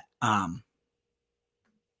agree that.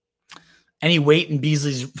 Any weight in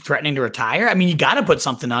Beasley's threatening to retire? I mean, you got to put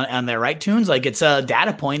something on there, right, Tunes? Like it's a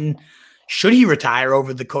data point. And should he retire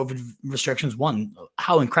over the COVID restrictions? One,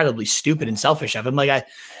 how incredibly stupid and selfish of him. Like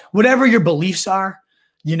whatever your beliefs are,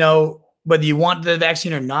 whether you want the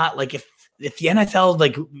vaccine or not, like if the NFL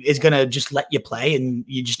like is going to just let you play and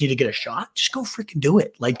you just need to get a shot, just go freaking do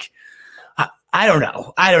it. Like, I don't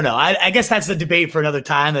know. I guess that's the debate for another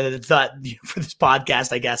time. That it's not for this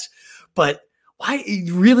podcast, I guess. But why are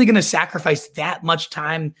you really going to sacrifice that much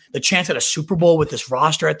time, the chance at a Super Bowl with this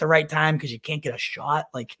roster at the right time because you can't get a shot?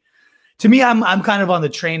 Like, To me, I'm kind of on the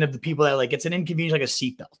train of the people that like it's an inconvenience like a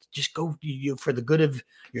seatbelt. Just go for the good of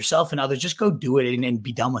yourself and others. Just go do it and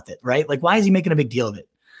be done with it, right? Like, why is he making a big deal of it?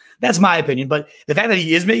 That's my opinion. But the fact that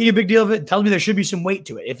he is making a big deal of it tells me there should be some weight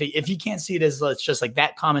to it. If he can't see it as it's just like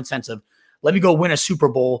that common sense of let me go win a Super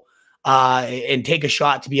Bowl and take a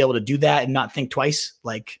shot to be able to do that and not think twice,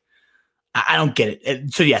 like I don't get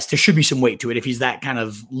it. So yes, there should be some weight to it if he's that kind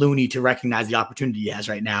of loony to recognize the opportunity he has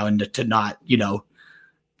right now and to not,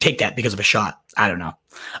 take that because of a shot. I don't know.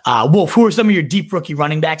 Wolf, who are some of your deep rookie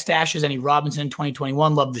running back stashes? Any Robinson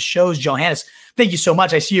 2021? Love the shows. Johannes, thank you so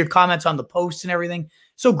much. I see your comments on the posts and everything.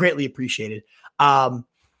 So greatly appreciated. Some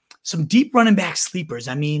deep running back sleepers.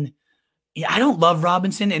 I mean, I don't love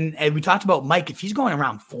Robinson. And we talked about Mike. If he's going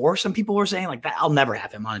around 4, some people were saying like that, I'll never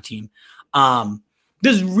have him on a team.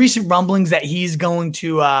 There's recent rumblings that he's going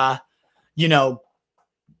to,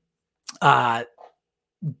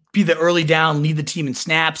 be the early down, lead the team in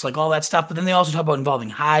snaps, like all that stuff. But then they also talk about involving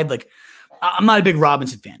Hyde. Like, I'm not a big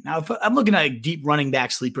Robinson fan. Now, if I'm looking at like deep running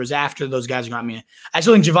back sleepers after those guys are gone, I mean, I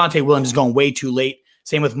still think Javonte Williams is going way too late.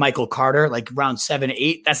 Same with Michael Carter, like round 7,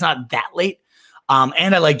 8. That's not that late.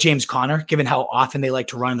 And I like James Conner, given how often they like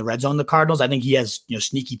to run in the red zone, the Cardinals. I think he has,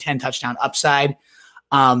 sneaky 10 touchdown upside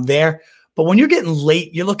there. But when you're getting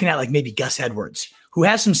late, you're looking at like maybe Gus Edwards, who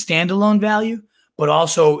has some standalone value, but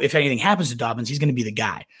also if anything happens to Dobbins, he's going to be the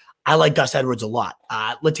guy. I like Gus Edwards a lot.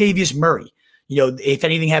 Latavius Murray, if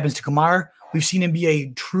anything happens to Kamara, we've seen him be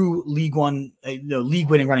a true league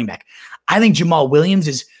winning running back. I think Jamal Williams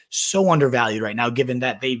is so undervalued right now, given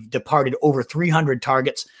that they've departed over 300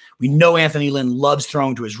 targets. We know Anthony Lynn loves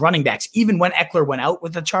throwing to his running backs. Even when Eckler went out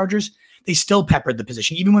with the Chargers, they still peppered the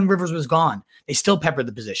position. Even when Rivers was gone, they still peppered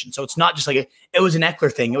the position. So it's not just like it was an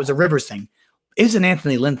Eckler thing. It was a Rivers thing. It's an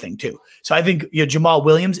Anthony Lynn thing too. So I think Jamal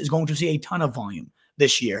Williams is going to see a ton of volume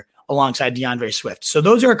this year alongside DeAndre Swift. So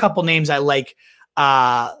those are a couple names I like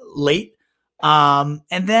late. And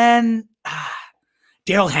then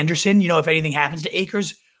Darrell Henderson, if anything happens to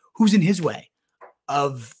Akers, who's in his way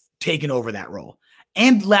of taking over that role?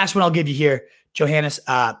 And last one I'll give you here, Johannes,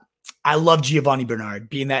 I love Giovanni Bernard,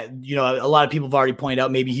 being that, a lot of people have already pointed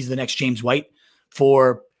out maybe he's the next James White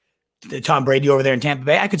for Tom Brady over there in Tampa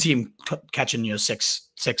Bay. I could see him catching,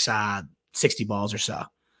 60 balls or so.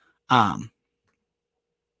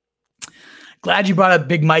 Glad you brought up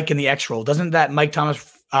Big Mike in the X role. Doesn't that Mike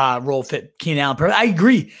Thomas role fit Keenan Allen? I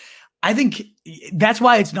agree. I think that's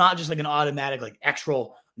why it's not just like an automatic like X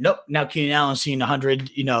role. Nope. Now Keenan Allen's seeing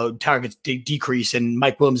 100, targets decrease and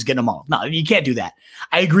Mike Williams getting them all. No, you can't do that.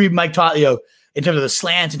 I agree with Mike Thomas, in terms of the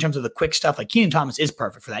slants, in terms of the quick stuff, like Keenan Thomas is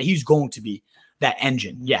perfect for that. He's going to be that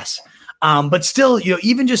engine. Yes. But still,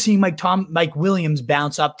 even just seeing Mike Williams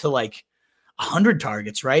bounce up to like 100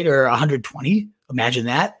 targets, right? Or 120. Imagine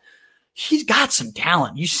that. He's got some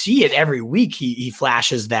talent. You see it every week. He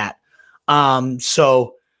flashes that.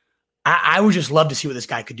 So I would just love to see what this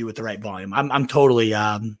guy could do with the right volume. I'm totally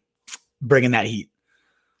bringing that heat.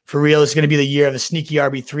 For real, it's going to be the year of the sneaky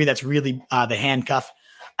RB3. That's really the handcuff.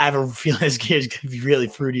 I have a feeling this gear is going to be really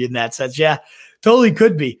fruity in that sense. Yeah, totally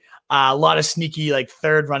could be. A lot of sneaky like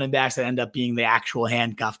third running backs that end up being the actual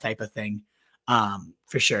handcuff type of thing.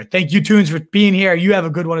 For sure. Thank you, Tunes, for being here. You have a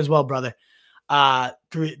good one as well, brother.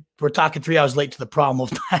 We're talking 3 hours late to the problem.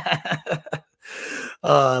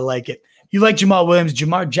 I like it. You like Jamal Williams,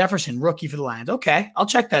 Jamar Jefferson, rookie for the Lions. Okay, I'll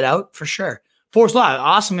check that out for sure. Forrest Law,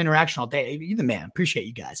 awesome interaction all day. You're the man. Appreciate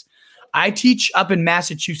you guys. I teach up in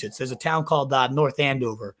Massachusetts. There's a town called North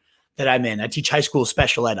Andover that I'm in. I teach high school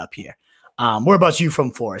special ed up here. Whereabouts you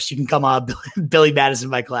from, Forrest? You can come Billy Madison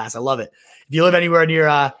my class. I love it. If you live anywhere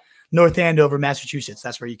near North Andover, Massachusetts,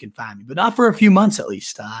 that's where you can find me. But not for a few months at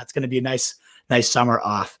least. It's going to be a nice summer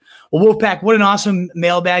off. Well, Wolfpack, what an awesome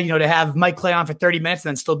mailbag, to have Mike Clay on for 30 minutes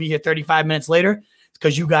and then still be here 35 minutes later. It's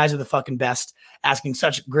because you guys are the fucking best, asking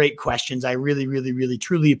such great questions. I really, really, really,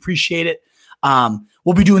 truly appreciate it.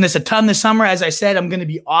 We'll be doing this a ton this summer. As I said, I'm going to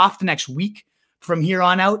be off the next week from here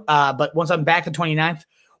on out. But once I'm back the 29th,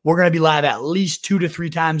 we're going to be live at least 2 to 3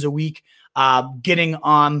 times a week, getting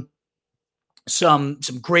on some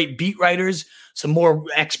great beat writers, some more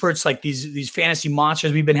experts like these fantasy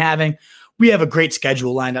monsters we've been having. We have a great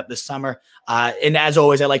schedule lined up this summer. And as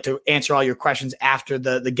always, I like to answer all your questions after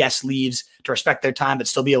the guest leaves to respect their time, but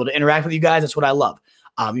still be able to interact with you guys. That's what I love.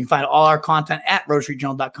 You can find all our content at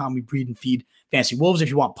RoadStreetJournal.com. We breed and feed Fantasy Wolves. If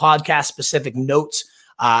you want podcast-specific notes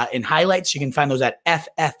and highlights, you can find those at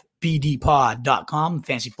ffbdpod.com,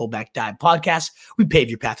 Fantasy Fullback Dive Podcast. We pave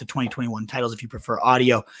your path to 2021 titles if you prefer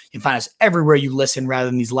audio. You can find us everywhere you listen rather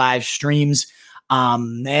than these live streams.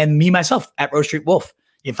 And me, myself, at Road Street Wolf.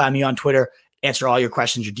 You can find me on Twitter answer all your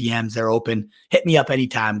questions, your DMs. They're open. Hit me up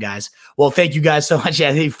anytime, guys. Well, thank you guys so much.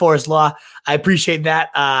 Anthony Forrest Law. I appreciate that.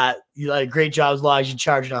 You did a great job as long as you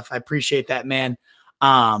charge enough. I appreciate that, man.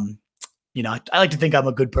 You know, I like to think I'm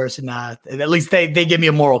a good person. At least they give me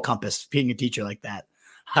a moral compass being a teacher like that.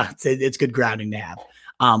 It's good grounding to have.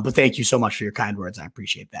 But thank you so much for your kind words. I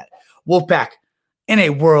appreciate that. Wolfpack, in a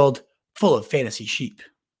world full of fantasy sheep,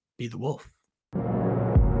 be the wolf.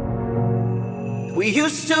 We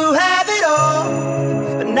used to have it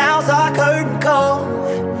all, but now's our curtain call.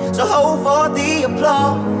 So hold for the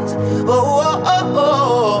applause. Oh, oh, oh,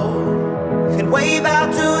 oh. And wave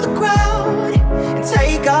out to the crowd and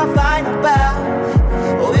take our final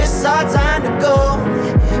bow. Oh, it's our time to go,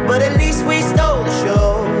 but at least we stole the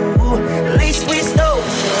show. At least we stole the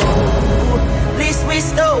show. At least we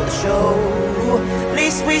stole the show. At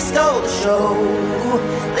least we stole the show.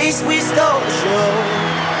 At least we stole the show.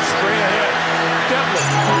 Straight ahead.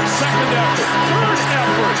 Devlin, second effort, third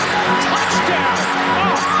effort, touchdown!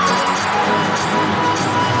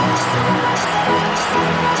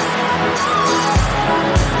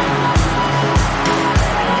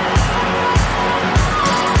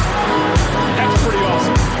 That's pretty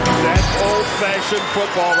awesome. That's old-fashioned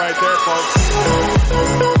football right there,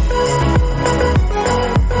 folks.